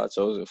 that's what I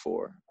chose it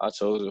for. I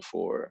chose it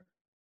for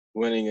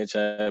winning a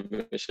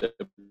championship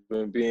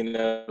and being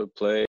able to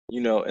play,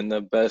 in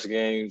the best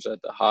games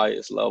at the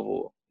highest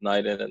level,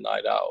 night in and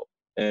night out.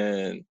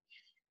 And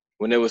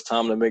when it was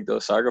time to make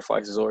those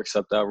sacrifices or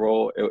accept that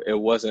role, it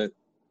wasn't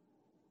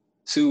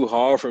too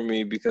hard for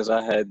me because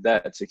I had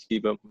that to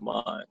keep in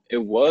mind.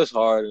 It was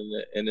hard,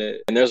 and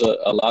there's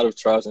a lot of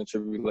trials and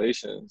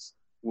tribulations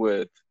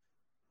with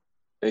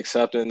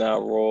accepting that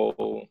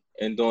role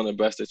and doing the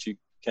best that you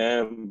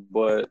can.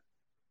 But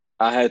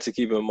I had to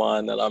keep in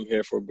mind that I'm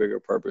here for a bigger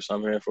purpose.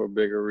 I'm here for a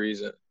bigger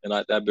reason. And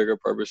that bigger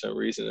purpose and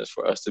reason is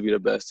for us to be the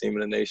best team in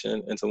the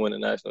nation and to win a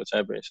national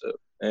championship.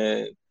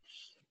 And,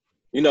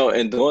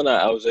 in doing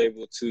that, I was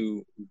able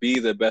to be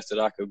the best that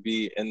I could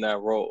be in that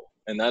role.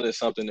 And that is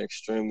something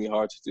extremely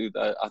hard to do.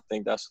 That I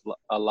think that's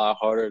a lot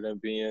harder than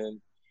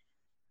being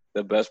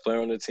the best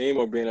player on the team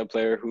or being a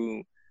player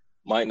who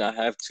might not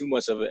have too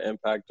much of an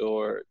impact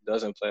or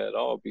doesn't play at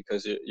all,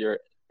 because you're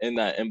in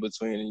that in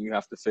between and you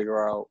have to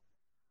figure out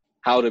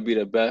how to be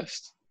the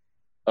best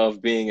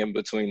of being in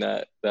between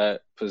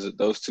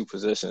those two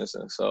positions.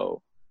 And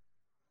so,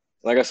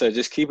 like I said,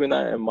 just keeping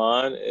that in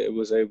mind, I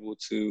was able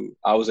to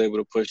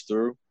push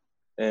through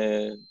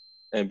and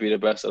be the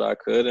best that I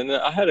could. And then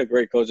I had a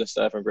great coaching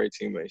staff and great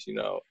teammates,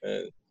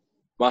 and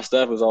my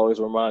staff was always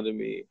reminding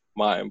me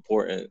my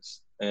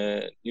importance.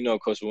 And,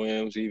 Coach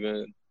Williams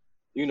even,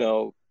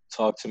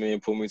 talked to me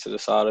and put me to the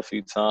side a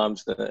few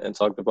times and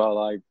talked about,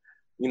 like,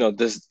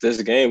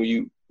 this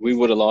game, we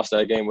would have lost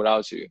that game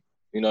without you.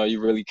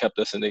 You really kept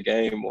us in the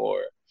game,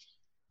 or,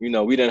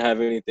 we didn't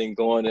have anything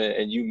going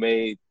and you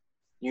made,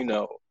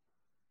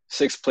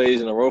 6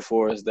 plays in a row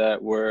for us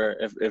that were,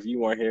 if you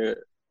weren't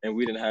here and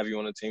we didn't have you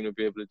on the team to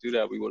be able to do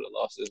that, we would have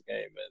lost this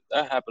game. And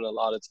that happened a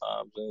lot of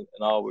times. And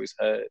I always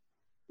had,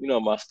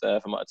 my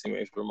staff and my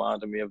teammates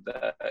reminded me of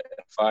that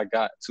if I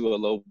got to a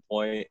low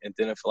point and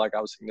didn't feel like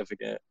I was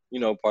significant,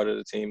 part of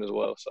the team as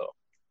well. So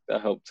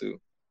that helped too.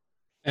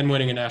 And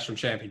winning a national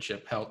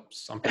championship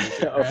helps. I'm pretty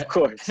sure, right? Of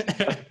course.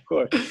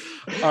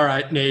 All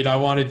right, Nate, I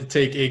wanted to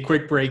take a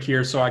quick break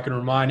here so I can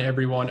remind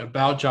everyone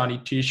about Johnny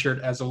T-Shirt.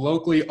 As a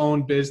locally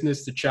owned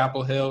business to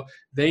Chapel Hill,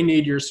 they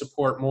need your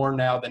support more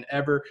now than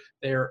ever.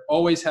 They're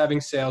always having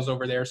sales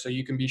over there, so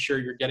you can be sure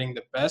you're getting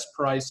the best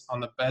price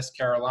on the best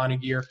Carolina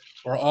gear.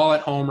 We're all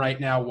at home right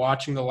now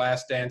watching the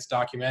Last Dance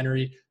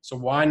documentary, so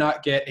why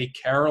not get a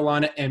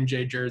Carolina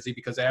MJ jersey?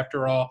 Because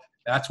after all,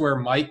 that's where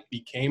Mike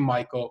became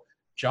Michael.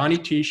 Johnny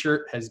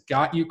T-Shirt has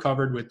got you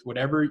covered with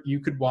whatever you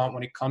could want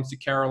when it comes to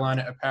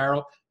Carolina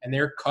apparel, and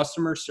their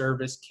customer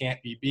service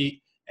can't be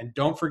beat. And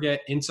don't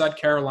forget, Inside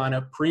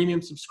Carolina premium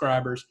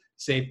subscribers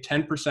save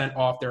 10%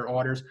 off their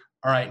orders.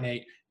 All right,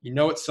 Nate,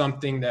 it's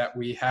something that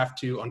we have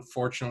to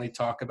unfortunately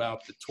talk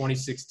about, the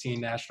 2016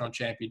 National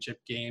Championship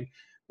game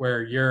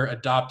where your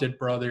adopted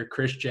brother,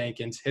 Chris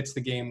Jenkins, hits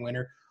the game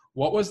winner.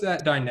 What was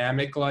that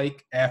dynamic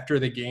like after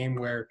the game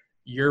where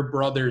your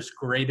brother's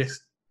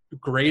greatest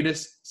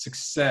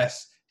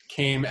success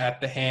came at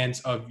the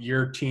hands of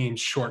your team's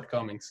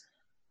shortcomings?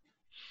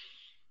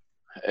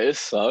 It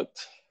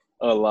sucked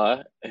a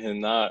lot,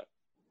 and not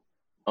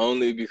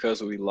only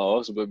because we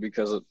lost, but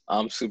because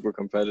I'm super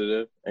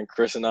competitive, and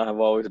Chris and I have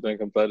always been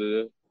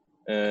competitive,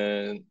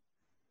 and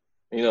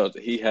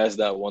he has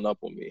that one up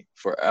on me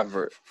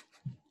forever.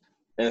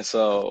 And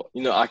so,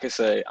 I can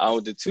say I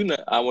went to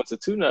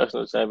 2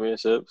 national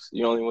championships.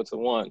 You only went to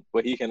 1,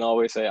 but he can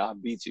always say I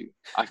beat you.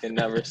 I can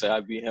never say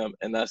I beat him,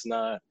 and that's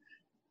not.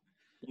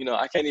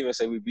 I can't even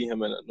say we beat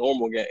him in a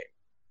normal game.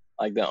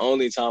 Like, the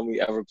only time we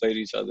ever played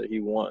each other, he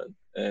won.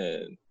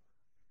 And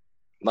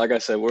like I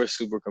said, we're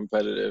super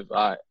competitive.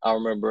 I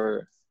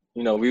remember,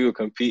 we would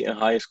compete in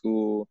high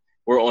school.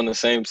 We're on the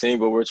same team,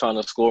 but we're trying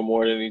to score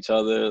more than each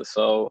other.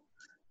 So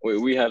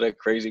we had a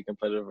crazy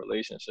competitive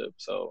relationship.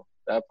 So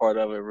that part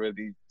of it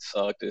really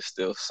sucked. It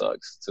still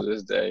sucks to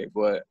this day,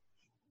 but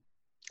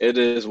it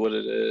is what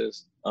it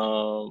is.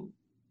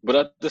 But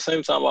at the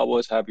same time, I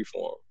was happy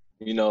for him.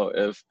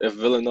 If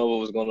Villanova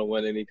was going to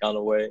win any kind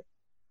of way,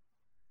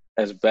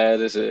 as bad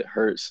as it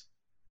hurts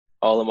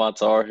all of my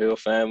Tar Heel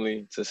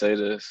family to say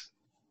this,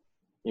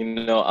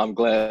 I'm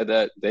glad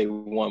that they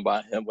won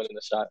by him winning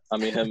the shot. I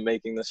mean, him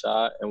making the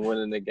shot and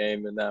winning the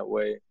game in that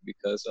way,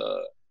 because,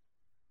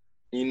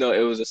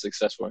 it was a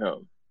success for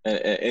him. And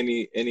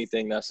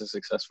anything that's a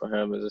success for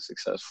him is a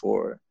success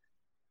for,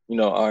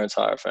 our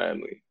entire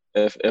family.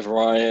 If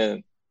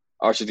Ryan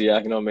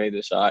Arcidiacono made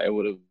the shot, it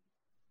would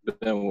have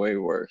been way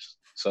worse.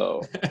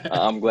 So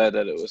I'm glad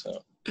that it was him.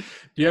 Do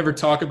you ever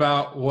talk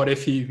about what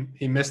if he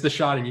missed the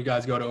shot and you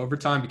guys go to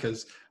overtime?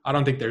 Because I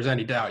don't think there's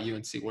any doubt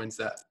UNC wins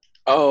that.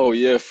 Oh,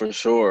 yeah, for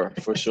sure.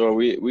 For sure.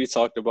 We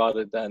talked about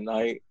it that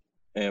night,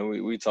 and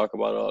we talk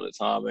about it all the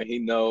time. And he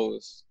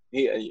knows,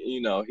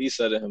 he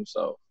said it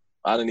himself.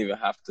 I didn't even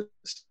have to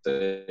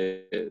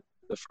say it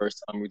the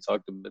first time we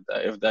talked about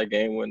that. If that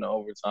game went to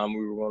overtime,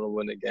 we were going to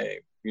win the game.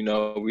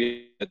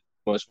 We had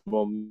much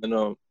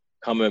momentum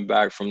coming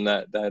back from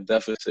that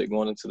deficit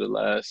going into the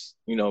last,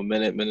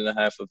 minute and a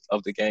half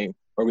of the game,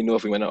 where we knew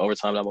if we went to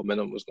overtime, that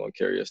momentum was going to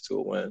carry us to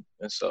a win.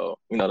 And so,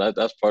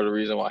 that's part of the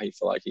reason why he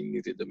felt like he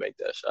needed to make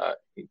that shot.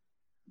 He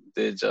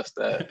did just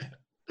that.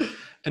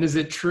 And is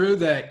it true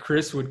that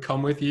Chris would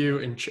come with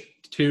you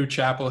to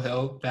Chapel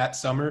Hill that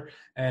summer?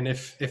 And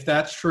if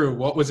that's true,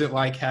 what was it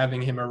like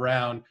having him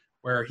around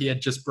where he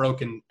had just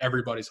broken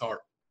everybody's heart?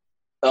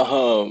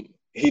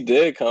 He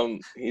did come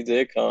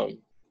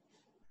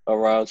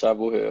around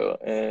Chapel Hill,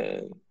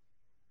 and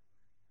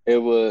it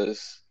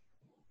was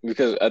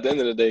because at the end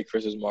of the day,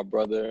 Chris is my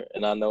brother,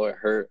 and I know it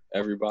hurt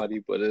everybody,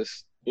 but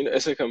it's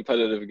a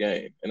competitive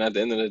game, and at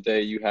the end of the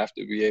day, you have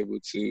to be able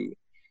to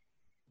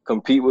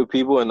compete with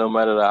people, and no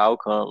matter the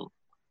outcome,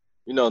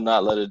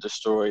 not let it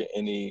destroy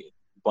any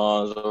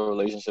bonds or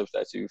relationships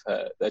that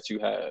you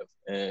have.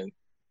 And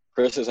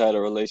Chris has had a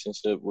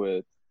relationship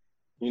with,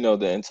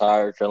 the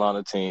entire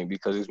Carolina team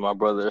because he's my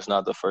brother. It's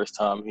not the first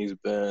time he's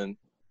been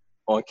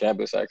on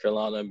campus at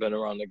Carolina and been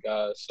around the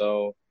guys.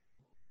 So,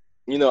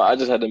 I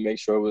just had to make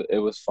sure it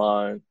was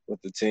fine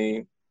with the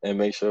team and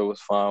make sure it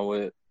was fine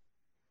with,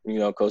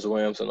 Coach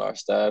Williams and our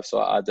staff. So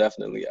I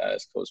definitely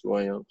asked Coach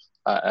Williams.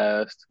 I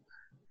asked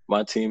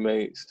my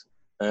teammates.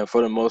 And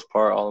for the most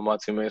part, all of my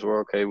teammates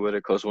were okay with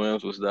it. Coach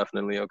Williams was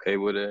definitely okay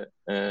with it.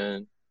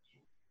 And,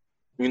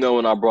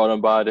 when I brought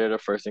him by there, the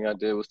first thing I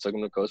did was took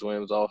him to Coach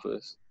Williams'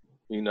 office.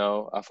 I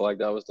feel like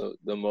that was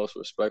the most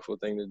respectful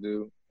thing to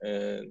do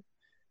and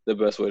the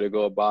best way to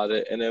go about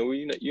it. And then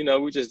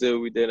we just did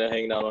what we did and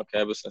hanging out on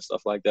campus and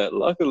stuff like that.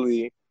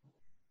 Luckily,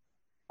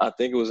 I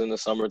think it was in the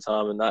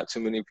summertime and not too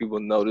many people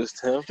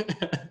noticed him.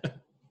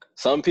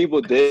 Some people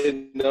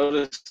did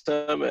notice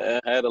him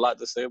and had a lot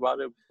to say about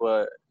it,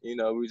 but,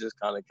 we just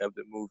kind of kept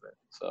it moving.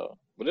 So,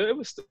 but it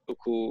was still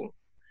cool.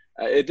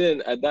 At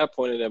that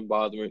point, it didn't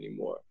bother me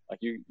anymore. Like,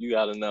 you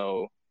got to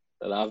know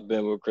that I've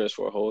been with Chris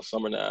for a whole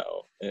summer now.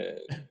 And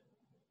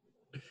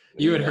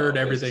you had heard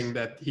everything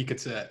that he could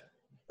say.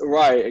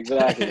 Right,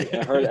 exactly.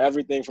 I heard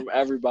everything from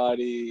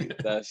everybody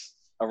that's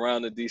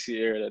around the DC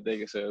area that they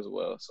could say as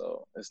well.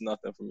 So it's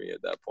nothing for me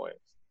at that point.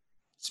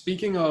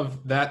 Speaking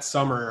of that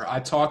summer, I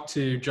talked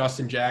to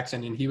Justin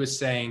Jackson, and he was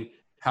saying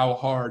how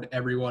hard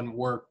everyone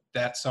worked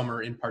that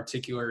summer in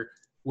particular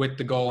with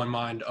the goal in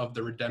mind of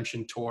the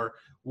redemption tour.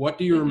 What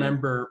do you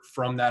remember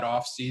from that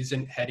off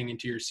season heading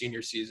into your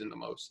senior season the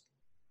most?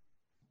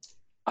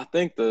 I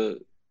think the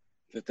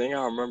thing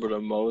I remember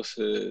the most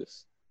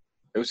is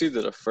it was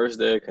either the first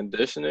day of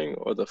conditioning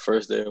or the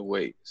first day of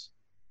weights.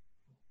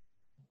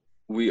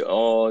 We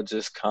all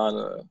just kind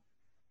of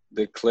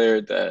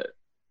declared that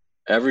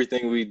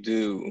everything we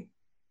do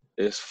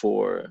is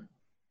for,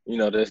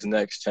 this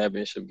next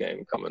championship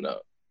game coming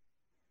up.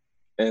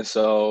 And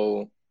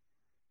so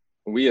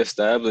we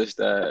established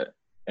that,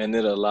 and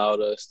it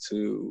allowed us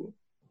to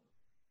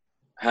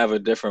have a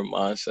different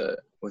mindset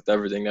with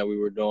everything that we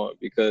were doing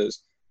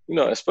because,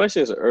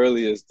 especially as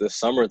early as the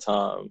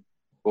summertime,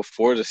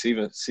 before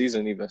the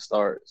season even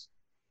starts,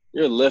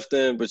 you're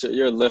lifting, but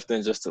you're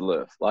lifting just to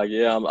lift. Like,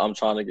 yeah, I'm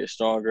trying to get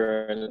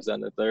stronger and it's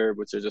and the third,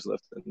 but you're just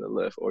lifting to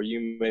lift. Or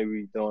you may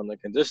be doing the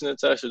conditioning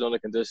test, you're doing the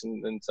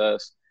conditioning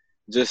test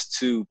just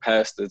to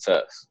pass the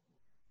test.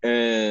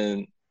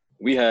 And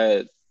we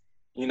had,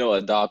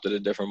 adopted a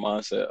different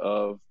mindset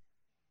of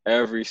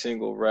every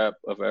single rep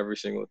of every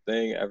single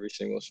thing, every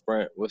single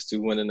sprint was to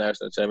win the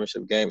national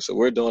championship game. So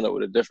we're doing it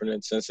with a different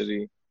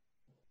intensity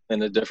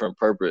and a different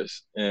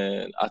purpose.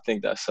 And I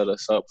think that set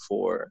us up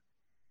for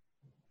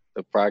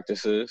the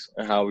practices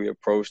and how we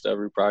approached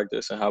every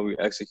practice and how we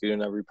executed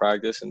in every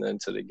practice, and then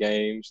to the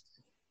games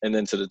and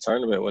then to the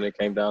tournament when it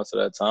came down to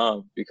that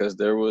time, because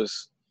there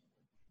was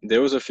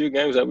a few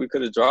games that we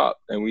could have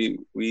dropped. And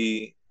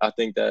I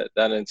think that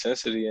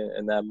intensity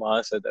and that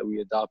mindset that we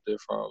adopted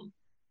from,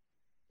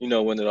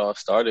 when it all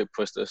started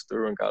pushed us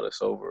through and got us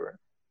over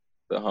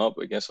the hump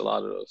against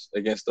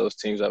those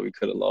teams that we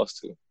could have lost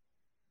to.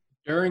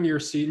 During your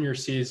senior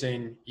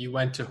season, you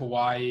went to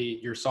Hawaii.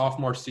 Your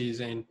sophomore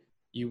season,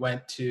 you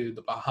went to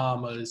the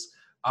Bahamas.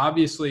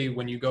 Obviously,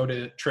 when you go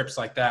to trips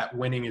like that,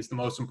 winning is the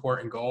most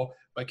important goal.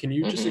 But can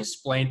you just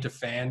explain to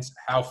fans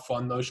how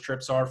fun those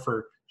trips are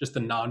for just the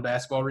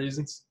non-basketball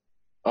reasons?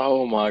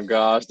 Oh, my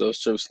gosh, those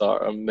trips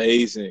are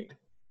amazing.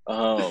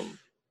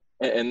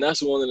 And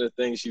that's one of the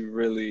things you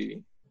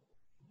really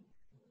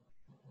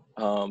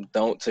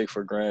don't take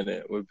for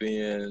granted with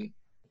being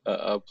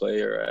a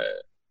player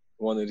at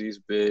one of these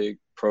big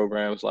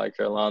programs like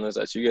Carolina's,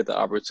 that you get the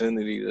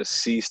opportunity to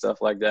see stuff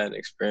like that and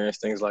experience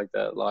things like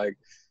that. Like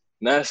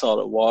Nassau,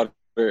 the water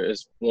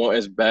is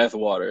bath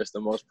water. It's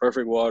the most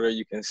perfect water.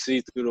 You can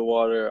see through the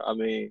water. I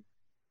mean,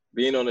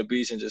 being on the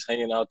beach and just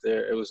hanging out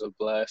there, it was a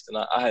blast. And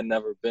I had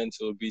never been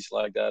to a beach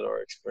like that or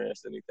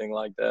experienced anything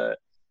like that.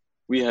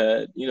 We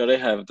had, they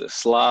have the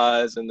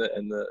slides and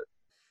the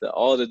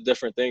all the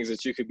different things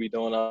that you could be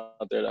doing out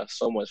there. That's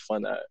so much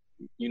fun that,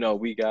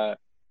 we got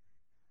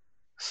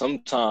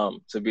some time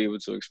to be able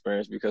to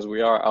experience, because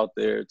we are out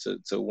there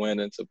to win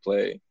and to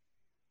play.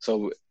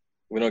 So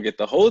we don't get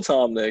the whole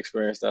time to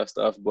experience that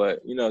stuff, but,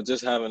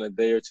 just having a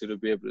day or two to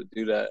be able to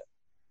do that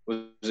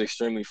was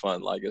extremely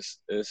fun. Like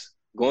it's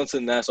going to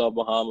Nassau,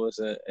 Bahamas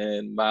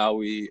and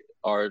Maui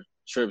are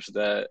trips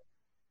that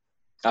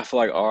I feel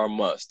like are a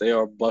must. They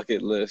are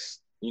bucket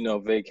list,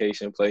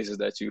 vacation places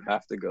that you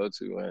have to go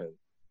to. And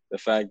the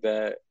fact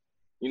that,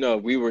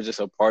 we were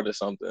just a part of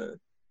something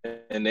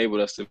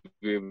enabled us to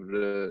be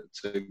able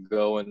to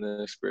go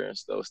and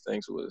experience those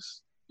things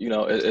was,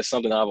 it's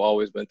something I've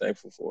always been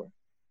thankful for.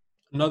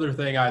 Another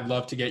thing I'd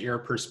love to get your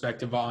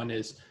perspective on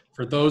is,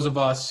 for those of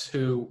us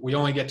who we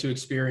only get to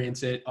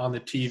experience it on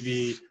the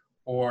TV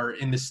or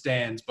in the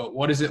stands, but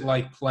what is it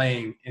like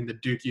playing in the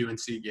Duke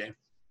UNC game?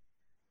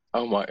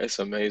 Oh my, it's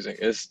amazing.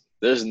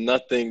 There's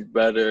nothing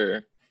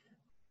better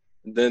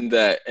than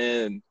that.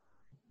 And,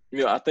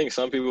 I think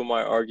some people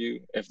might argue,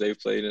 if they've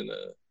played in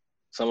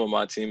some of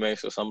my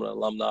teammates or some of the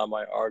alumni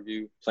might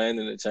argue, playing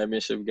in the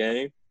championship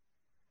game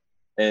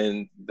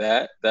And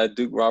that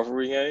Duke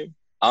rivalry game,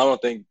 I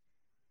don't think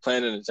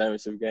playing in a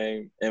championship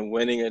game and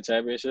winning a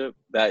championship,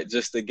 that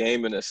just the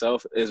game in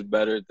itself is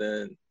better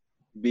than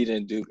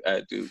beating Duke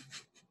at Duke.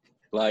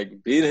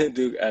 Like, beating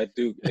Duke at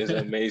Duke is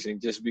amazing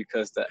just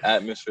because the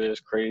atmosphere is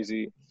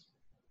crazy.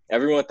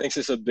 Everyone thinks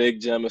it's a big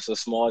gym. It's a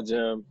small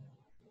gym.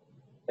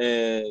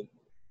 And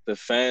the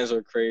fans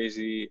are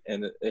crazy,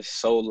 and it's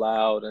so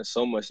loud and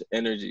so much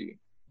energy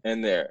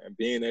in there. And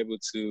being able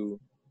to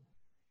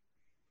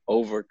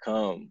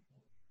overcome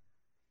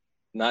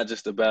not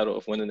just the battle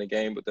of winning the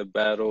game, but the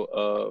battle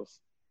of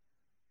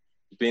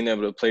being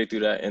able to play through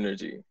that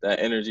energy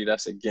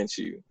that's against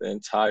you the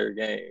entire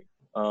game.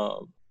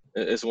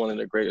 It's one of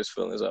the greatest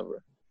feelings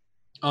ever.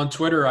 On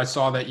Twitter, I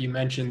saw that you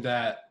mentioned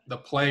that the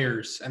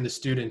players and the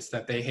students,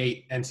 that they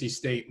hate NC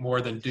State more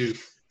than Duke.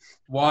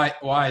 Why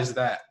is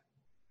that?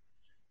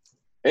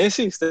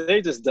 NC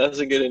State just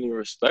doesn't get any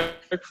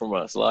respect from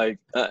us. Like,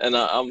 and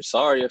I'm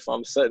sorry if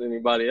I'm setting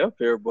anybody up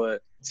here,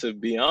 but to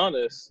be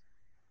honest,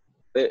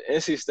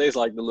 NC State's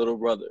like the little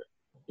brother.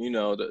 You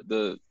know,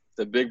 the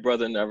big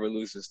brother never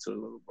loses to the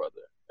little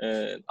brother.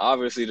 And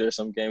obviously there's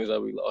some games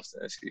that we lost to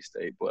NC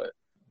State, but,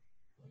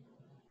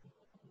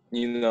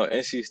 you know,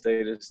 NC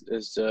State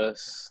is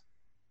just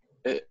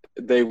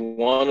they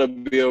want to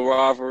be a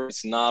rivalry.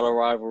 It's not a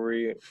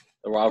rivalry.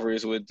 The rivalry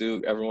is with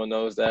Duke. Everyone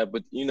knows that.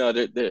 But, you know,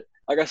 they're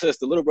like I said, it's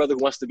the little brother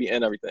who wants to be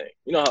in everything.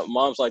 You know how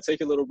mom's like, take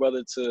your little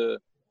brother to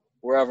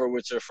wherever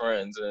with your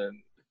friends.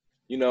 And,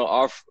 you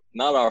know,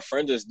 not our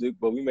friend is Duke,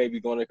 but we may be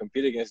going to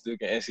compete against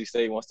Duke, and NC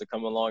State wants to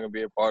come along and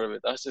be a part of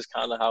it. That's just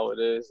kind of how it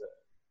is.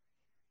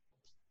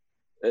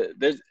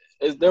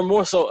 They're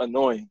more so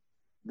annoying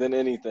than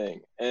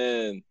anything.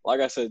 And like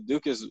I said,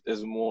 Duke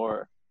is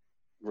more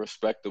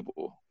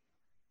respectable.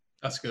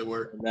 That's a good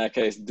word. In that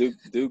case,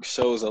 Duke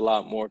shows a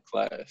lot more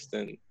class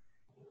than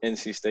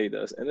NC State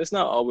does. And it's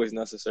not always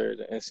necessary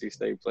the NC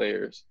State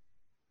players,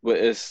 but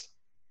it's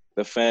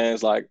the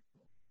fans. Like,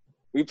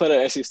 we played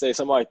at NC State,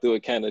 somebody threw a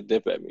can of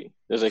dip at me.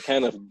 There's a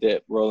can of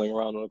dip rolling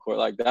around on the court.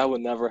 Like, that would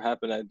never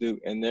happen at Duke.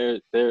 And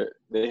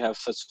they have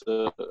such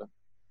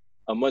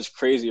a much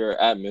crazier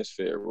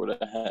atmosphere where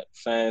the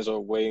fans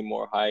are way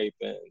more hype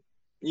and,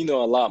 you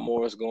know, a lot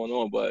more is going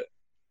on. But,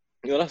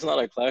 you know, that's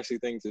not a classy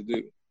thing to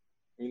do.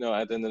 You know,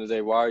 at the end of the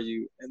day, why are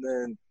you – and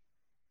then,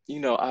 you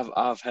know,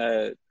 I've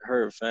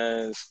heard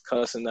fans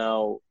cussing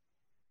out,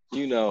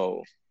 you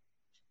know,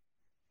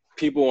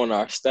 people on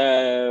our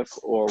staff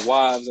or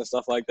wives and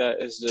stuff like that.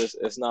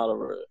 It's not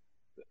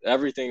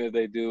everything that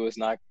they do is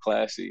not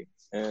classy.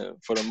 And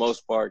for the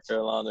most part,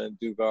 Carolina and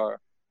Duke are,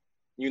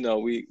 you know,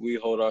 we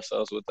hold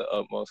ourselves with the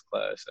utmost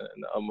class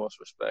and the utmost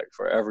respect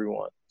for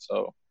everyone.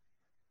 So.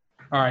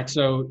 All right,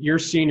 so your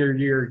senior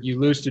year, you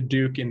lose to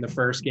Duke in the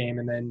first game,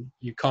 and then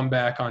you come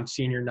back on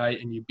senior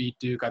night and you beat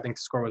Duke. I think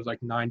the score was like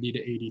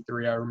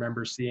 90-83, I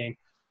remember seeing.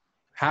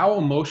 How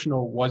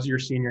emotional was your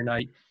senior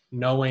night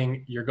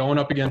knowing you're going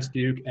up against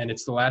Duke and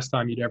it's the last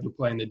time you'd ever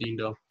play in the Dean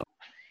Dome?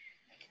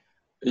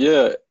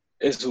 Yeah,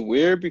 it's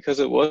weird because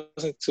it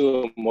wasn't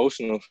too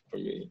emotional for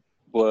me,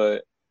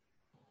 but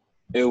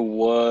it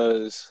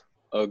was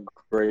a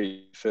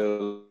great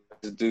feeling.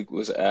 Duke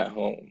was at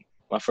home.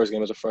 My first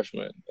game as a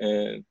freshman,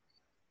 and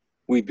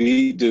we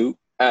beat Duke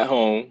at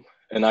home,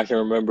 and I can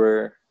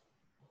remember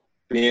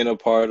being a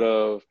part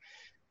of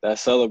that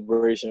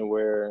celebration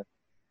where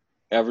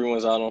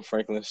everyone's out on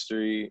Franklin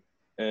Street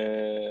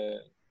and,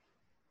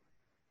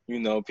 you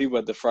know, people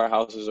at the frat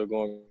houses are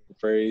going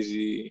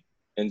crazy.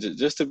 And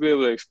just to be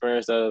able to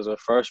experience that as a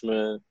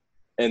freshman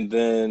and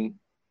then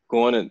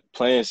going and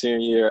playing senior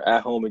year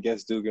at home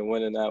against Duke and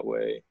winning that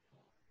way,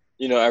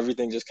 you know,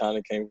 everything just kind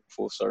of came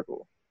full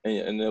circle.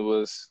 And it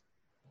was,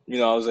 you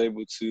know, I was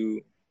able to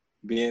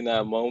be in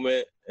that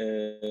moment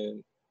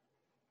and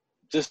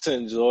just to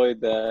enjoy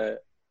that,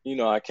 you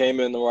know, I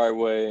came in the right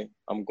way,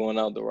 I'm going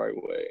out the right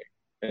way.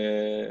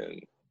 And,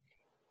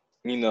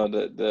 you know,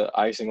 the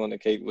icing on the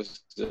cake was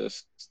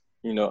just,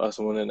 you know, us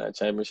winning that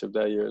championship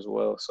that year as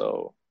well.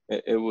 So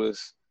it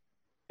was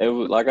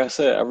like I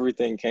said,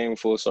 everything came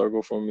full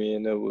circle for me,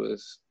 and it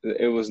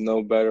was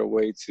no better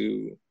way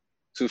to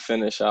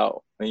finish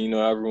out. And, you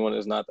know, everyone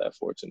is not that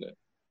fortunate.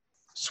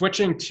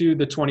 Switching to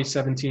the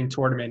 2017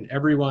 tournament,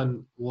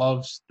 everyone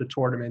loves the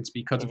tournaments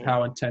because of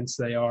how intense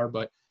they are.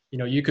 But, you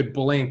know, you could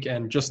blink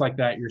and just like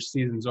that, your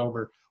season's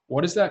over.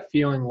 What is that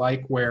feeling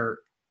like where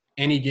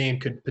any game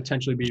could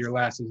potentially be your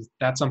last? Is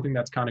that something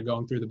that's kind of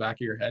going through the back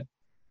of your head?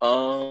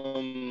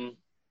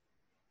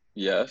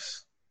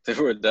 Yes.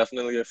 There were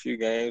definitely a few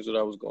games that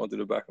I was going through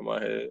the back of my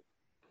head.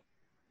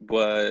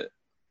 But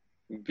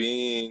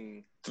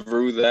being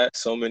through that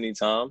so many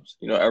times,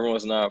 you know,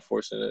 everyone's not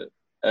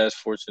as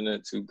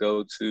fortunate to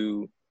go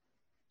to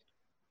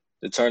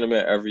the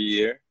tournament every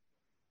year.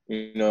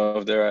 You know,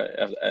 if they're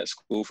at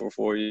school for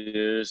 4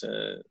 years,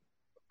 and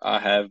I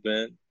have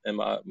been, and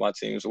my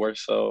teams were.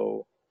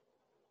 So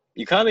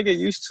you kind of get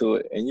used to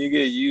it, and you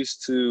get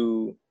used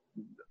to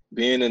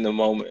being in the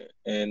moment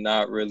and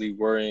not really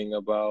worrying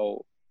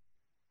about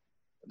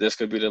this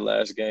could be the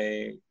last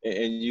game.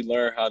 And you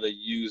learn how to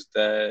use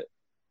that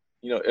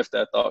if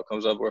that thought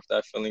comes up or if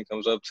that feeling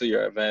comes up, to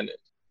your advantage,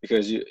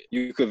 because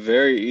you could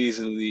very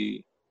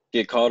easily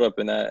get caught up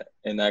in that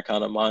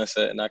kind of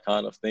mindset and that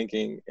kind of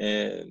thinking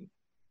and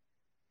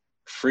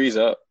freeze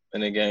up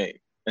in a game.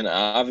 And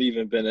I've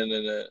even been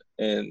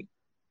in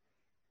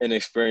an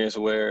experience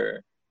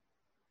where,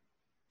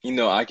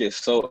 I get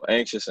so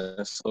anxious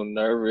and so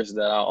nervous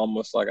that I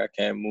almost like I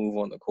can't move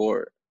on the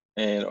court,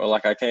 or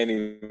like I can't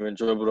even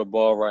dribble the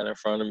ball right in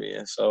front of me.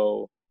 And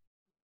so,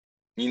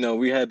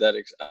 we had that.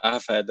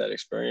 I've had that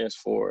experience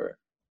for,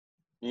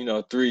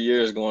 3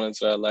 years going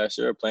into that last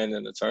year playing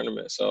in the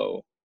tournament.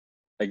 So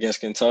against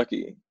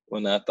Kentucky,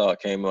 when that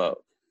thought came up,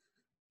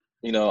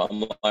 I'm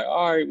like,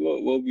 all right,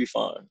 we'll be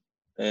fine.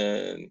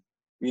 And,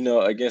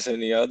 against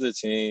any other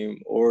team,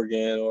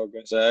 Oregon or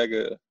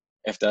Gonzaga,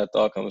 if that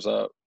thought comes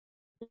up,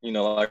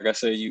 like I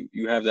said,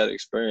 you have that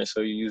experience,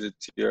 so you use it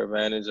to your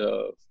advantage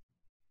of,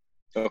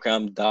 okay,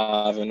 I'm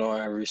diving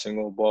on every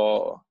single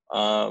ball.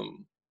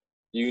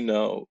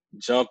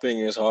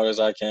 Jumping as hard as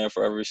I can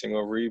for every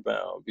single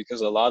rebound,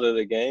 because a lot of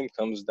the game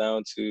comes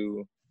down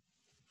to,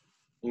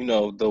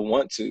 the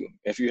want to.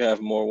 If you have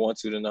more want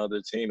to than the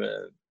other team,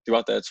 and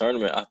throughout that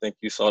tournament, I think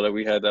you saw that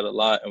we had that a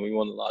lot, and we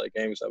won a lot of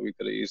games that we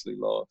could have easily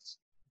lost.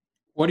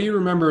 What do you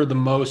remember the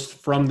most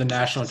from the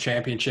national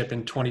championship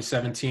in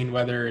 2017,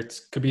 whether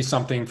it could be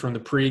something from the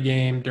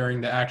pregame,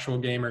 during the actual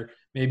game, or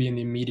maybe in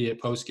the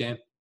immediate postgame?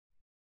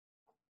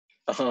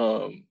 What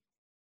do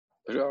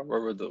I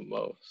remember the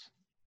most?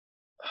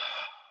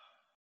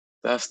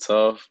 That's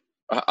tough.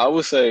 I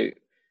would say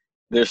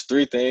there's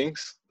 3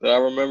 things that I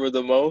remember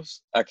the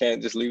most. I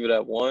can't just leave it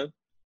at one.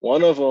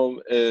 One of them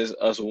is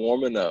us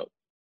warming up,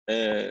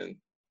 and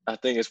I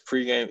think it's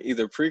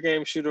either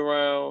pregame shoot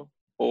around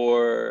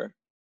or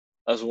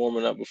us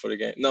warming up before the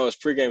game. No, it's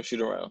pregame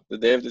shoot around, the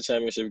day of the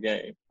championship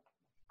game.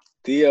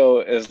 Theo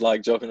is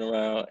like joking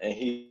around, and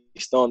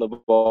he's throwing the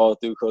ball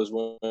through Coach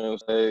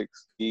Williams'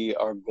 legs. We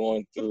are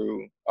going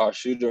through our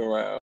shoot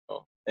around,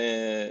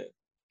 and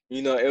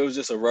it was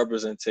just a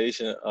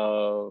representation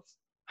of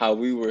how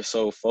we were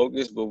so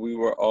focused, but we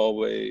were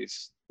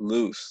always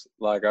loose.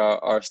 Like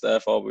our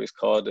staff always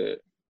called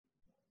it,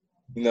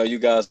 you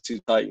guys too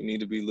tight. You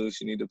need to be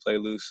loose. You need to play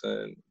loose.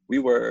 And we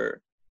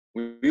were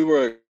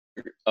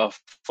a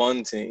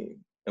fun team,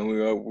 and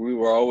we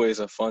were always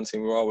a fun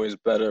team. We were always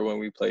better when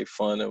we played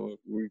fun and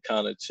we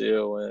kind of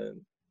chill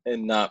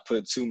and not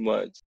put too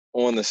much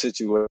on the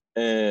situation.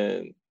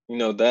 And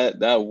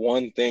that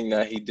one thing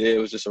that he did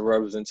was just a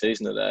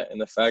representation of that.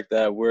 And the fact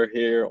that we're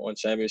here on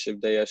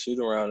championship day at shoot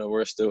around and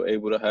we're still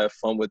able to have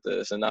fun with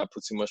this and not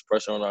put too much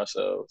pressure on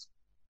ourselves,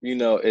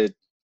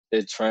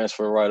 it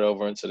transferred right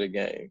over into the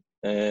game.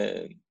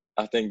 And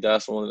I think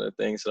that's one of the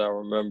things that I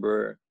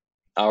remember.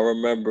 I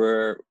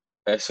remember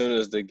as soon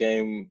as the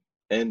game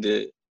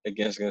ended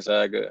against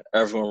Gonzaga,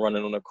 everyone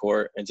running on the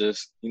court and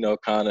just,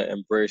 kind of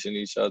embracing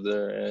each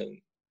other, and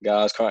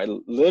guys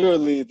crying.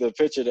 Literally the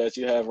picture that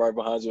you have right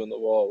behind you on the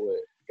wall with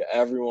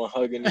everyone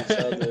hugging each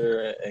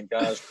other and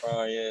guys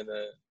crying.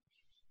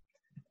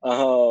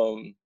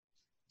 And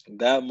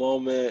that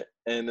moment,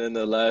 and then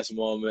the last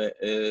moment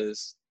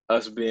is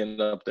us being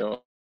up there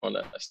on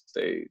that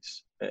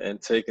stage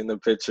and taking the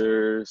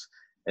pictures,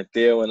 and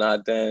Theo and I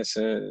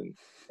dancing,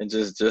 and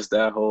just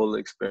that whole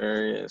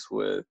experience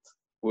with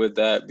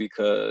that,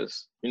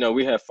 because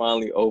we had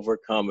finally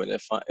overcome it.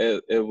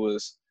 It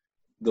was,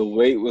 the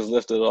weight was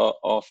lifted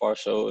off our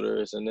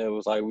shoulders, and it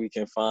was like we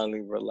can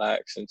finally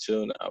relax and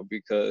chill now.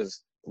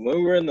 Because when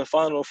we were in the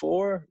Final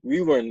Four,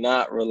 we were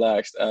not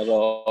relaxed at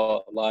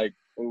all. Like,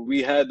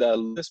 we had that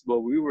list,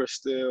 but we were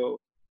still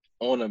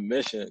on a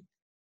mission,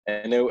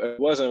 and it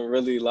wasn't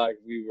really like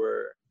we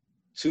were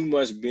too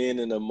much being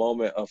in the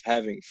moment of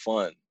having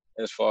fun,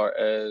 as far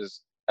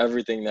as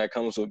everything that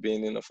comes with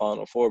being in the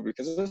Final Four,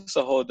 because it's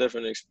a whole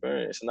different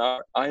experience. And I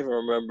even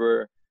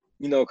remember,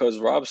 because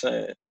Rob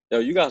saying,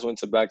 you guys went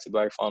to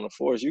back-to-back Final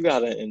Fours. You got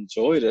to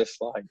enjoy this.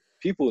 Like,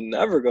 people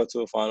never go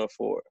to a Final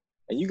Four.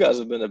 And you guys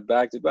have been to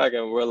back-to-back,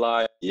 and we're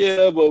like,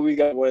 yeah, but we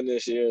got to win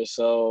this year,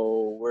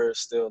 so we're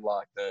still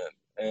locked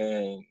in.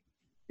 And,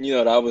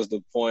 that was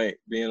the point,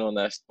 being on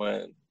that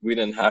when we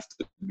didn't have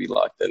to be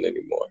locked in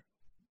anymore.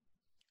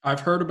 I've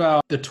heard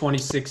about the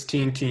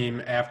 2016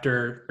 team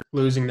after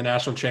losing the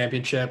national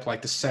championship,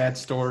 like the sad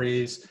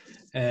stories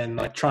and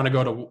like trying to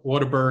go to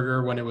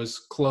Whataburger when it was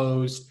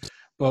closed.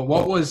 But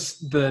what was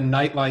the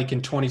night like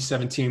in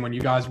 2017 when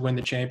you guys win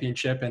the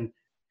championship and,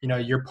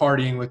 you're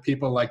partying with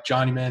people like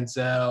Johnny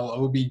Manziel,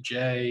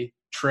 OBJ,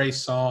 Trey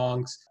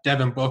Songz,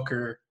 Devin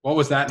Booker? What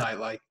was that night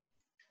like?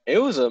 It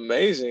was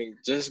amazing,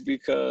 just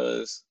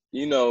because,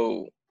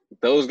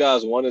 those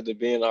guys wanted to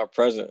be in our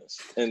presence.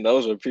 And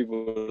those were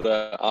people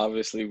that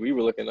obviously we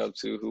were looking up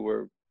to, who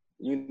were,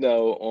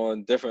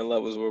 on different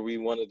levels where we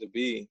wanted to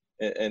be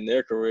in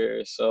their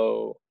careers.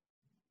 So,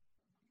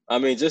 I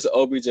mean, just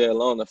OBJ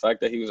alone, the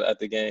fact that he was at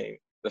the game,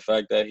 the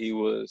fact that he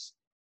was,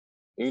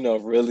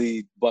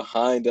 really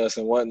behind us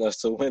and wanting us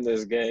to win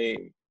this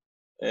game,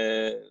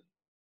 and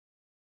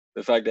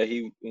the fact that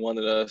he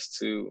wanted us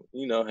to,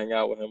 hang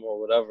out with him or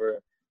whatever,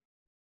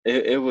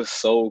 it was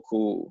so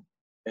cool.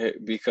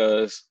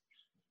 because,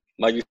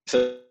 like you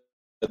said,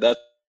 that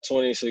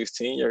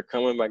 2016 year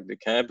coming back to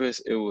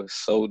campus, it was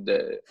so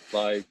dead.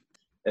 Like,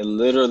 it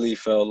literally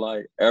felt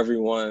like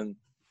everyone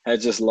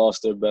had just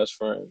lost their best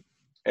friend.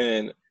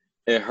 And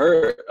it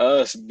hurt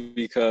us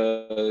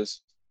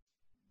because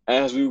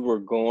as we were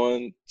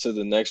going to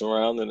the next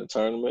round in the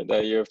tournament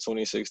that year of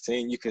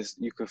 2016, you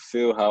could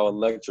feel how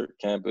electric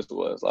campus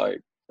was.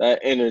 Like, that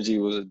energy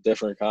was a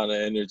different kind of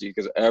energy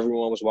because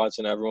everyone was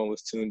watching, everyone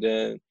was tuned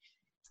in.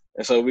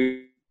 And so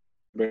we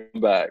bring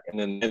back, and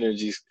then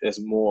energy is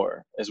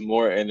more. It's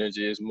more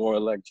energy, it's more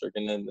electric.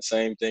 And then the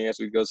same thing as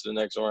we go to the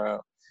next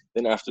round.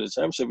 Then after the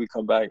championship, we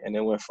come back and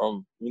it went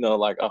from,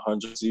 like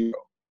 100-0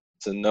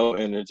 to no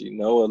energy,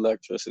 no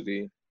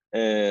electricity.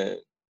 And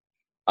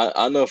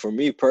I know for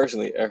me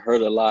personally, it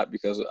hurt a lot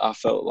because I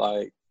felt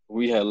like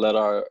we had let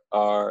our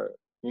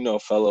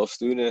fellow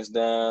students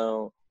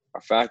down,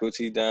 our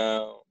faculty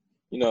down.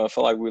 I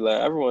felt like we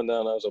let everyone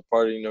down that was a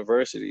part of the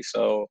university.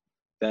 So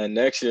that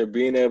next year,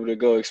 being able to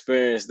go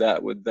experience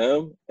that with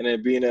them and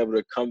then being able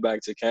to come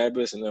back to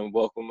campus and then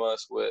welcome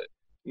us with,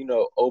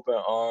 open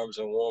arms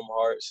and warm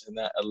hearts and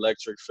that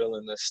electric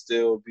feeling to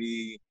still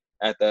be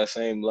at that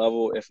same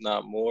level, if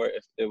not more,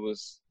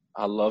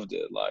 I loved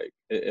it. Like,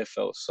 it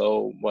felt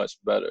so much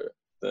better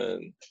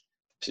than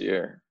this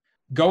year.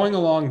 Going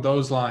along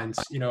those lines,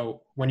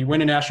 when you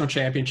win a national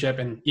championship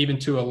and even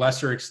to a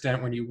lesser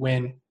extent when you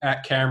win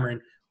at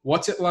Cameron,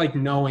 what's it like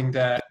knowing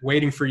that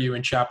waiting for you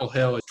in Chapel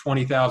Hill is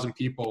 20,000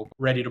 people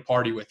ready to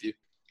party with you?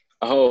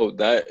 Oh,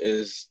 that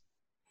is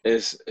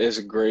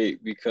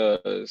great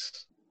because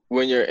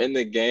when you're in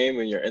the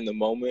game and you're in the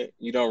moment,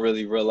 you don't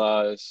really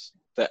realize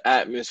the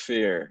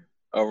atmosphere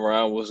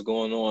around what's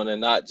going on, and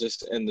not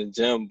just in the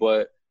gym,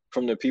 but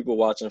from the people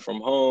watching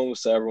from home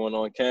to everyone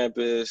on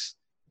campus.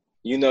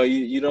 You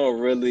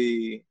don't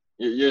really –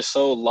 you're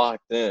so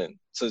locked in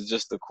to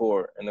just the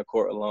court and the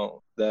court alone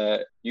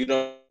that you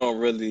don't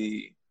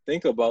really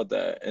think about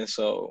that. And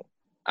so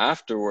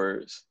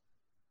afterwards,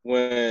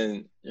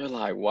 when you're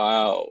like,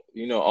 wow,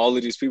 all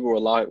of these people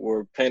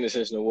were paying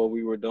attention to what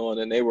we were doing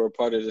and they were a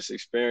part of this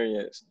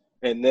experience.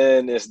 And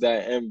then it's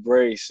that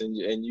embrace and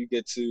you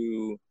get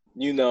to,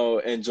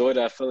 enjoy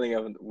that feeling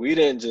of we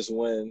didn't just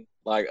win,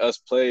 like us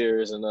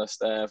players and us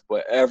staff,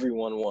 but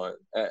everyone won.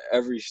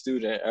 Every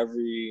student,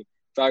 every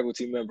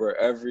faculty member,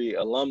 every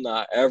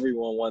alumni,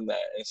 everyone won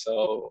that. And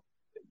so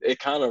it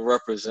kind of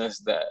represents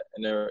that.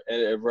 And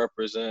it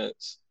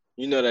represents,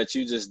 that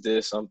you just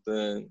did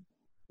something.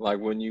 Like,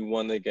 when you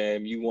won that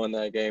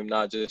game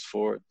not just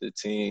for the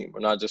team or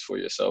not just for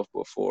yourself,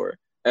 but for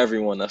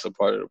everyone that's a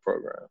part of the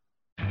program.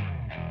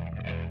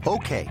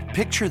 Okay,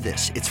 picture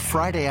this. It's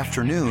Friday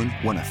afternoon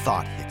when a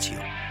thought hits you.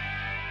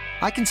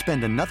 I can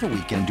spend another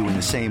weekend doing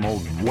the same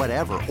old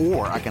whatever,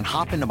 or I can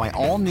hop into my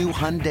all-new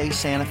Hyundai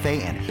Santa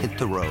Fe and hit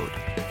the road.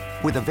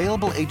 With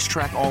available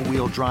H-Track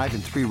all-wheel drive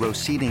and 3-row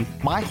seating,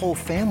 my whole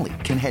family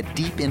can head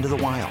deep into the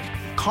wild.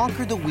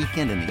 Conquer the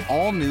weekend in the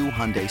all-new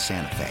Hyundai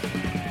Santa Fe.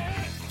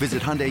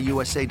 Visit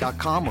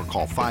HyundaiUSA.com or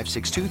call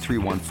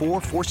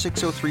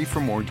 562-314-4603 for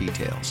more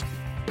details.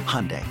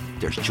 Hyundai,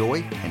 there's joy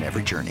in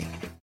every journey.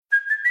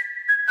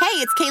 Hey,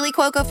 it's Kaylee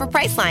Cuoco for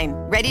Priceline.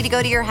 Ready to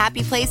go to your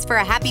happy place for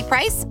a happy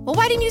price? Well,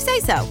 why didn't you say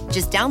so?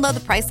 Just download the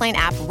Priceline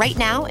app right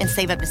now and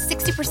save up to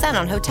 60%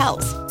 on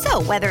hotels.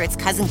 So whether it's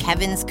Cousin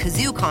Kevin's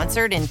Kazoo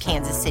Concert in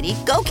Kansas City,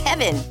 go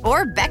Kevin,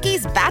 or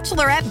Becky's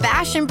Bachelorette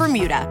Bash in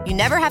Bermuda, you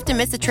never have to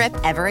miss a trip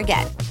ever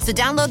again. So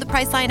download the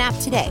Priceline app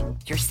today.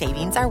 Your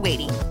savings are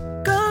waiting.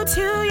 Go to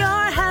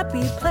your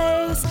happy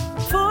place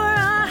for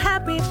a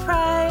happy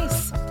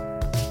price.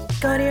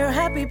 Go to your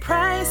happy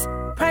price,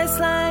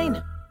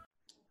 Priceline.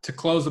 To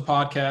close the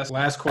podcast,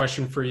 last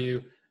question for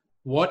you.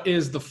 What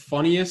is the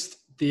funniest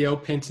Theo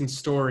Pinson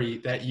story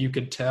that you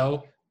could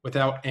tell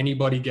without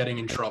anybody getting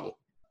in trouble?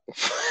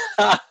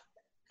 I've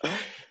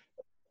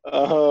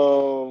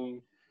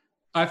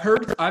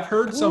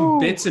heard some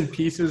bits and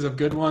pieces of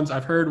good ones.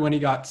 I've heard when he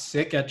got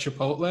sick at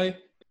Chipotle.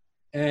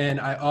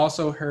 And I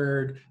also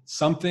heard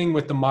something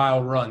with the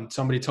mile run.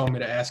 Somebody told me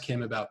to ask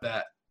him about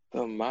that.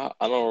 The mile?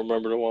 I don't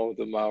remember the one with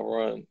the mile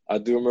run. I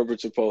do remember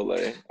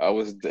Chipotle. I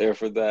was there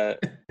for that.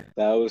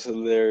 That was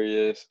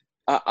hilarious.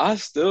 I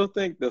still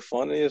think the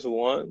funniest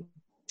one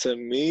to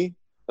me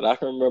that I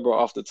can remember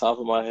off the top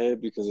of my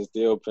head, because the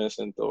Theo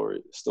Pinson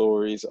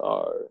stories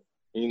are,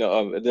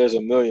 there's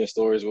a million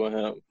stories with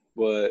him.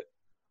 But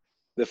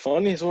the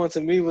funniest one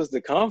to me was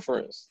the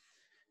conference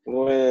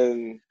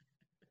when –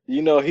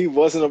 he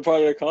wasn't a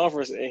part of the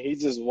conference and he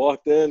just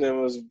walked in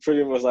and was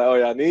pretty much like, oh,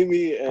 y'all need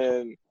me?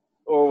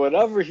 Or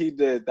whatever he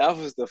did, that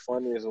was the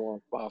funniest one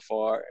by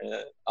far.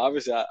 And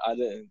obviously I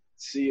didn't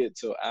see it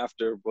till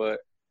after, but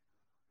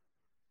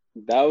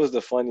that was the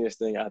funniest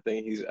thing I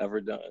think he's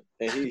ever done.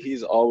 And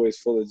he's always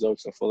full of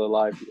jokes and full of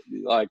life.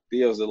 Like,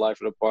 Theo's the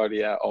life of the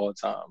party at all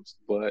times.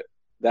 But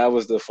that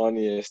was the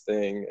funniest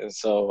thing. And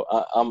so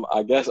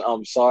I guess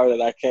I'm sorry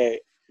that I can't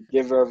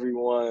give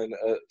everyone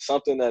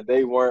something that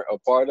they weren't a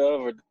part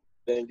of or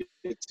didn't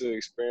get to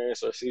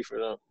experience or see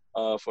for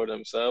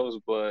themselves,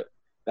 but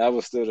that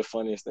was still the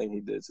funniest thing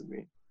he did to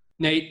me.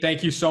 Nate,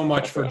 thank you so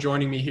much for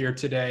joining me here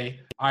today.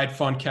 I had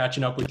fun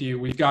catching up with you.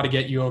 We've got to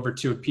get you over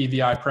to a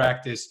PVI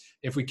practice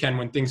if we can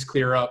when things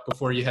clear up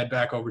before you head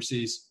back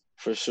overseas.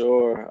 For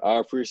sure. I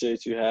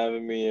appreciate you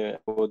having me, and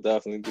we'll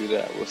definitely do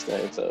that. We'll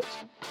stay in touch.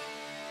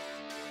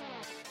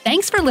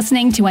 Thanks for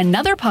listening to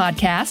another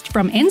podcast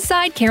from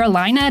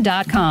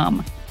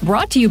InsideCarolina.com.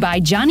 Brought to you by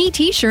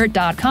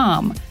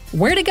JohnnyT-shirt.com.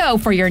 Where to go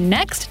for your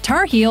next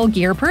Tar Heel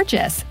gear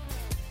purchase.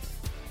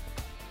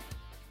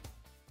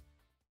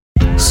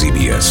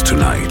 CBS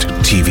Tonight.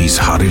 TV's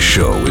hottest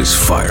show is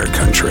Fire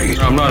Country.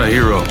 I'm not a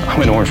hero.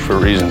 I'm in orange for a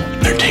reason.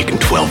 They're taking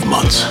 12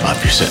 months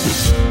off your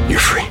sentence. You're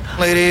free.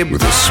 Lady,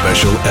 with a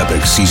special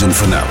epic season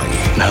finale.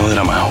 Now that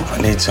I'm out,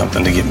 I need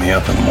something to get me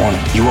up in the morning.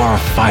 You are a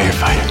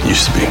firefighter.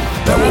 Used to be.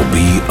 That will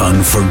be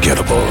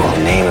unforgettable. In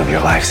the name of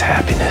your life's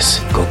happiness,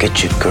 go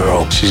get your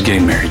girl. She's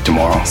getting married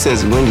tomorrow.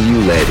 Since when do you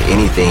let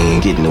anything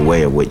get in the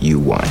way of what you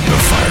want?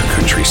 The Fire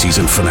Country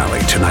season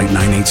finale tonight,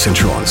 9/8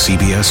 Central on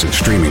CBS and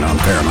streaming on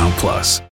Paramount+.